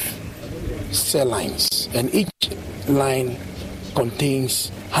 5 cell lines, and each line contains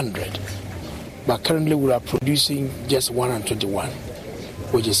 100. But currently, we are producing just 121,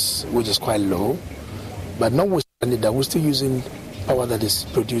 which is quite low. But notwithstanding that, we're still using power that is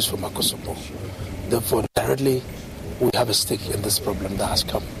produced from Akosombo. Therefore, directly, we have a stake in this problem that has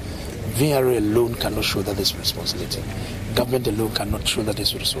come. VRA alone cannot show that it's responsibility. Government alone cannot show that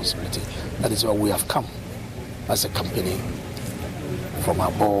it's responsibility. That is why we have come as a company, from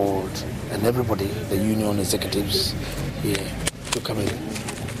our board and everybody, the union executives here, to come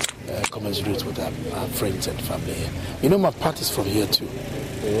and commiserate with our friends and family here. You know, my part is from here too.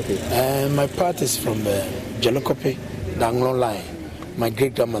 And my part is from Jalokope, Danglong line. My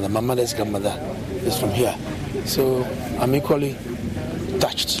great-grandmother, my mother's grandmother, is from here. So I'm equally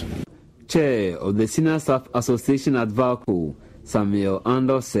touched. Chair of the Senior Staff Association at Valco, Samuel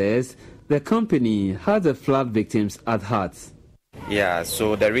Ando, says the company has the flood victims at heart. Yeah,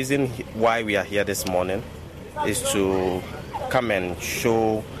 so the reason why we are here this morning is to come and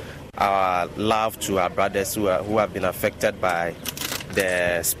show our love to our brothers who have been affected by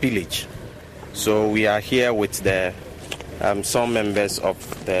the spillage. So we are here with the some members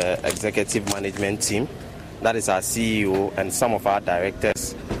of the executive management team, that is our CEO and some of our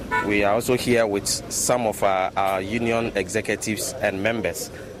directors. We are also here with some of our union executives and members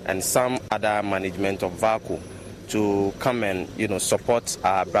and some other management of VACO to come and support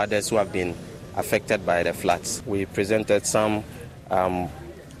our brothers who have been affected by the floods. We presented some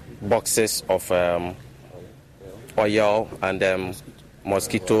boxes of oil and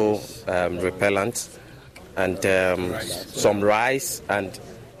mosquito repellent and some rice and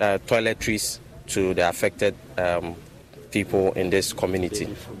toiletries to the affected people in this community,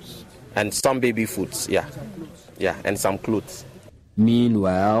 and some baby foods, and some clothes.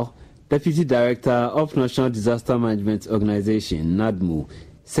 Meanwhile, Deputy Director of National Disaster Management Organization, NADMO,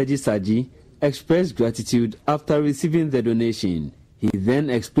 Seji Saji, expressed gratitude after receiving the donation. He then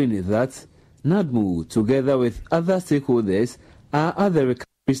explained that NADMO, together with other stakeholders, are at the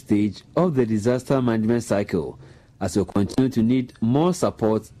recovery stage of the disaster management cycle, as we continue to need more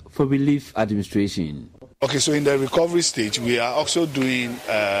support for relief administration. Okay, so in the recovery stage, we are also doing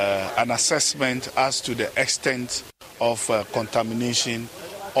an assessment as to the extent of contamination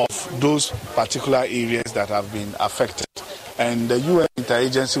of those particular areas that have been affected. And the UN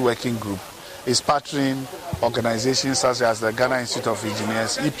Interagency Working Group is partnering organizations such as the Ghana Institute of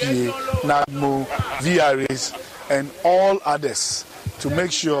Engineers, EPA, NADMO, VRAs, and all others to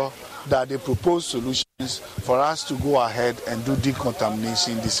make sure that they propose solutions for us to go ahead and do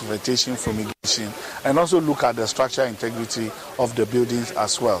decontamination, disinfectation, fumigation, and also look at the structural integrity of the buildings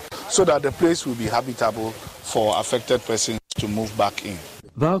as well, so that the place will be habitable for affected persons to move back in.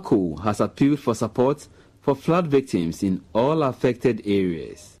 VACO has appealed for support for flood victims in all affected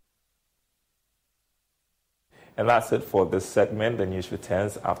areas. And that's it for this segment. The news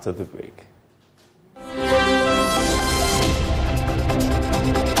returns after the break.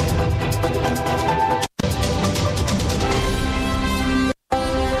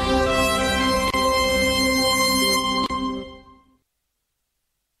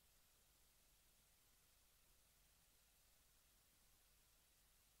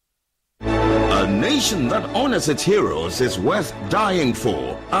 A nation that honors its heroes is worth dying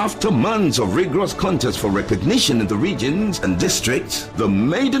for. After months of rigorous contests for recognition in the regions and districts, the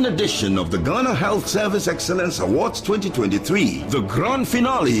maiden edition of the Ghana Health Service Excellence Awards 2023, the grand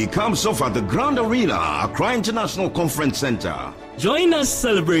finale comes off at the Grand Arena, Accra International Conference Center. Join us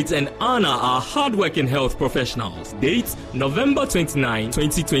celebrate and honor our hardworking health professionals. Date November 29,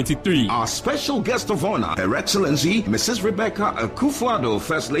 2023. Our special guest of honor, Her Excellency Mrs. Rebecca Akufo-Addo,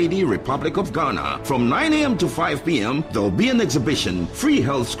 First Lady, Republic of Ghana. From 9 a.m. to 5 p.m., there will be an exhibition, free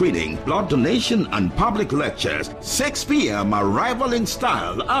health screening, blood donation, and public lectures. 6 p.m., arrival in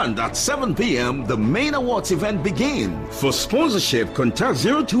style, and at 7 p.m., the main awards event begins. For sponsorship, contact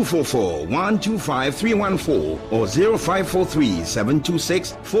 0244 125 314 or 0543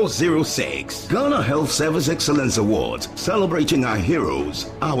 726 406. Ghana Health Service Excellence Awards, celebrating our heroes,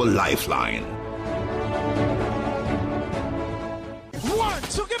 our lifeline. 1,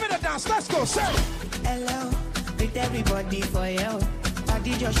 2, give it a dance. Let's go. Say hello, with everybody for you.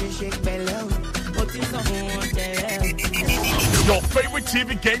 Body just shake below. Your favorite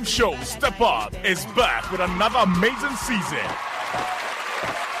TV game show, Step Up, is back with another amazing season.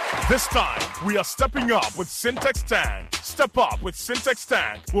 This time, we are stepping up with Syntex Tank. Step Up with Syntex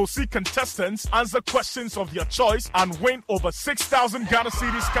Tank will see contestants answer questions of their choice and win over 6,000 Ghana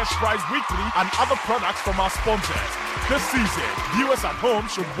Cedis cash prize weekly and other products from our sponsors. This season, viewers at home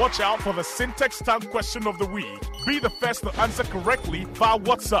should watch out for the Syntex Tank question of the week. Be the first to answer correctly via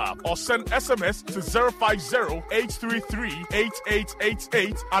WhatsApp or send SMS to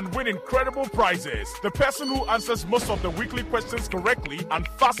 050-833-8888 and win incredible prizes. The person who answers most of the weekly questions correctly and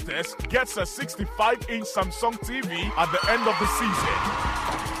fastest gets a 65-inch Samsung TV at the the end of the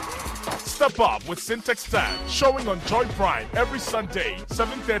season. Step up with Syntex Tan, showing on Joy Prime every Sunday,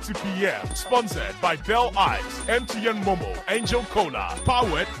 7:30 p.m. Sponsored by Bell Ice, MTN Momo, Angel Cola.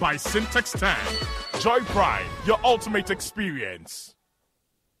 Powered by Syntex Tan. Joy Prime, your ultimate experience.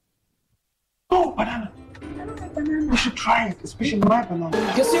 Oh, banana. We should try it, especially my banana.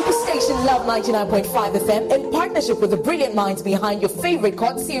 Your superstation Love 99.5 FM, in partnership with the brilliant minds behind your favorite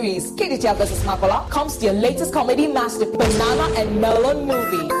court series, KDTL vs. Makola, comes to your latest comedy master, Banana and Melon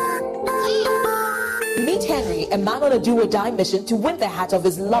movie. Meet Henry, a man on a do-or-die mission to win the heart of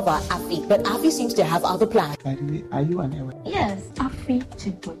his lover, Afi. But Afi seems to have other plans. By the way, are you an Ewe? Yes, Afi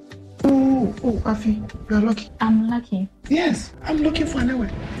Chibwe. Oh, Afi, you're lucky. I'm lucky. Yes, I'm looking for an Ewe.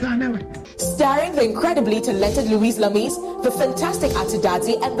 You're an Ewe. Starring the incredibly talented Louise Lamise, the fantastic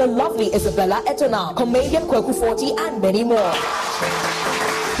Atidadzi, and the lovely Isabella Etonam, comedian Kweku 40, and many more.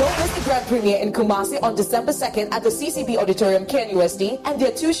 Don't miss the grand premiere in Kumasi on December 2nd at the CCB Auditorium, KNUST, and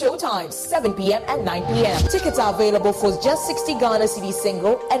there are 2 show times, 7 p.m. and 9 p.m. Tickets are available for just 60 Ghana cedis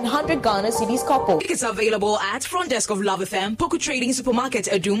single and 100 Ghana cedis couple. Tickets are available at front desk of Love FM, Poku Trading Supermarket,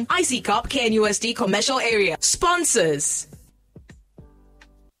 Adum, IC Cup, KNUST commercial area. Sponsors.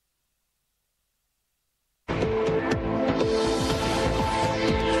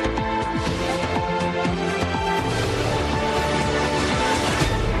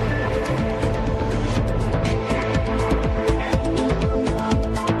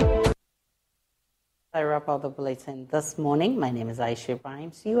 I wrap up the bulletin this morning. My name is Aisha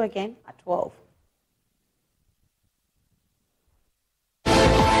Ibrahim. See you again at 12.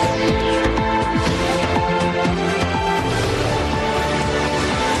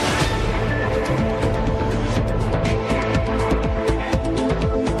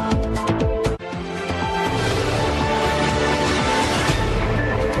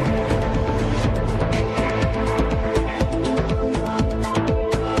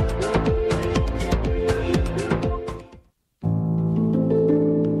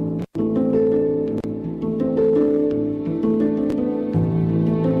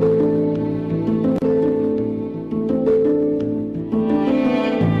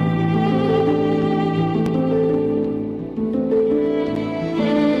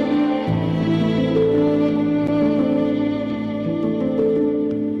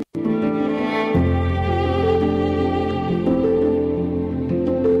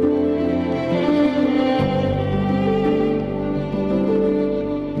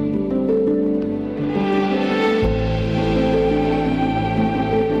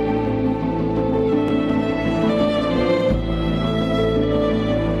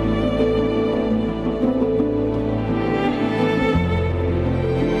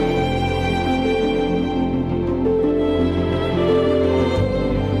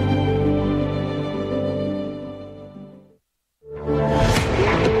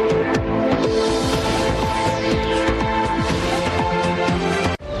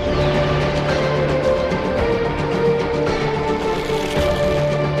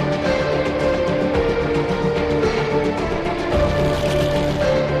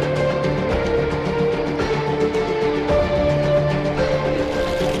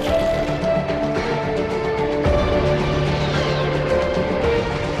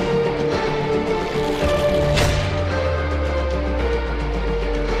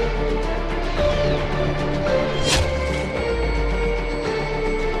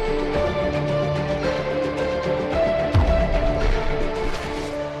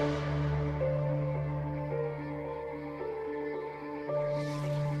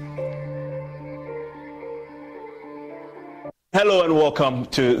 Hello and welcome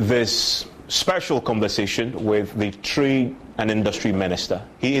to this special conversation with the Trade and Industry Minister.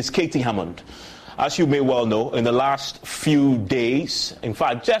 He is Katie Hammond. As you may well know, in the last few days, in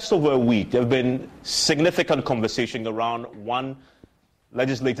fact, just over a week, there have been significant conversation around one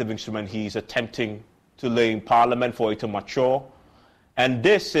legislative instrument he's attempting to lay in Parliament for it to mature. And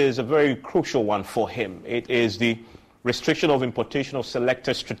this is a very crucial one for him. It is the Restriction of Importation of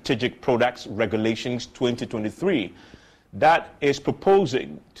Selected Strategic Products Regulations 2023. That is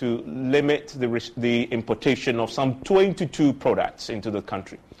proposing to limit the importation of some 22 products into the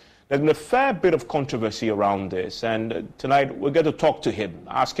country. There's been a fair bit of controversy around this, and tonight we're going to talk to him,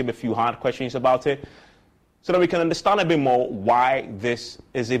 ask him a few hard questions about it, so that we can understand a bit more why this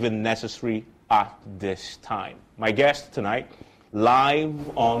is even necessary at this time. My guest tonight,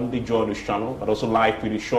 live on the JoyNews channel, but also live pretty short.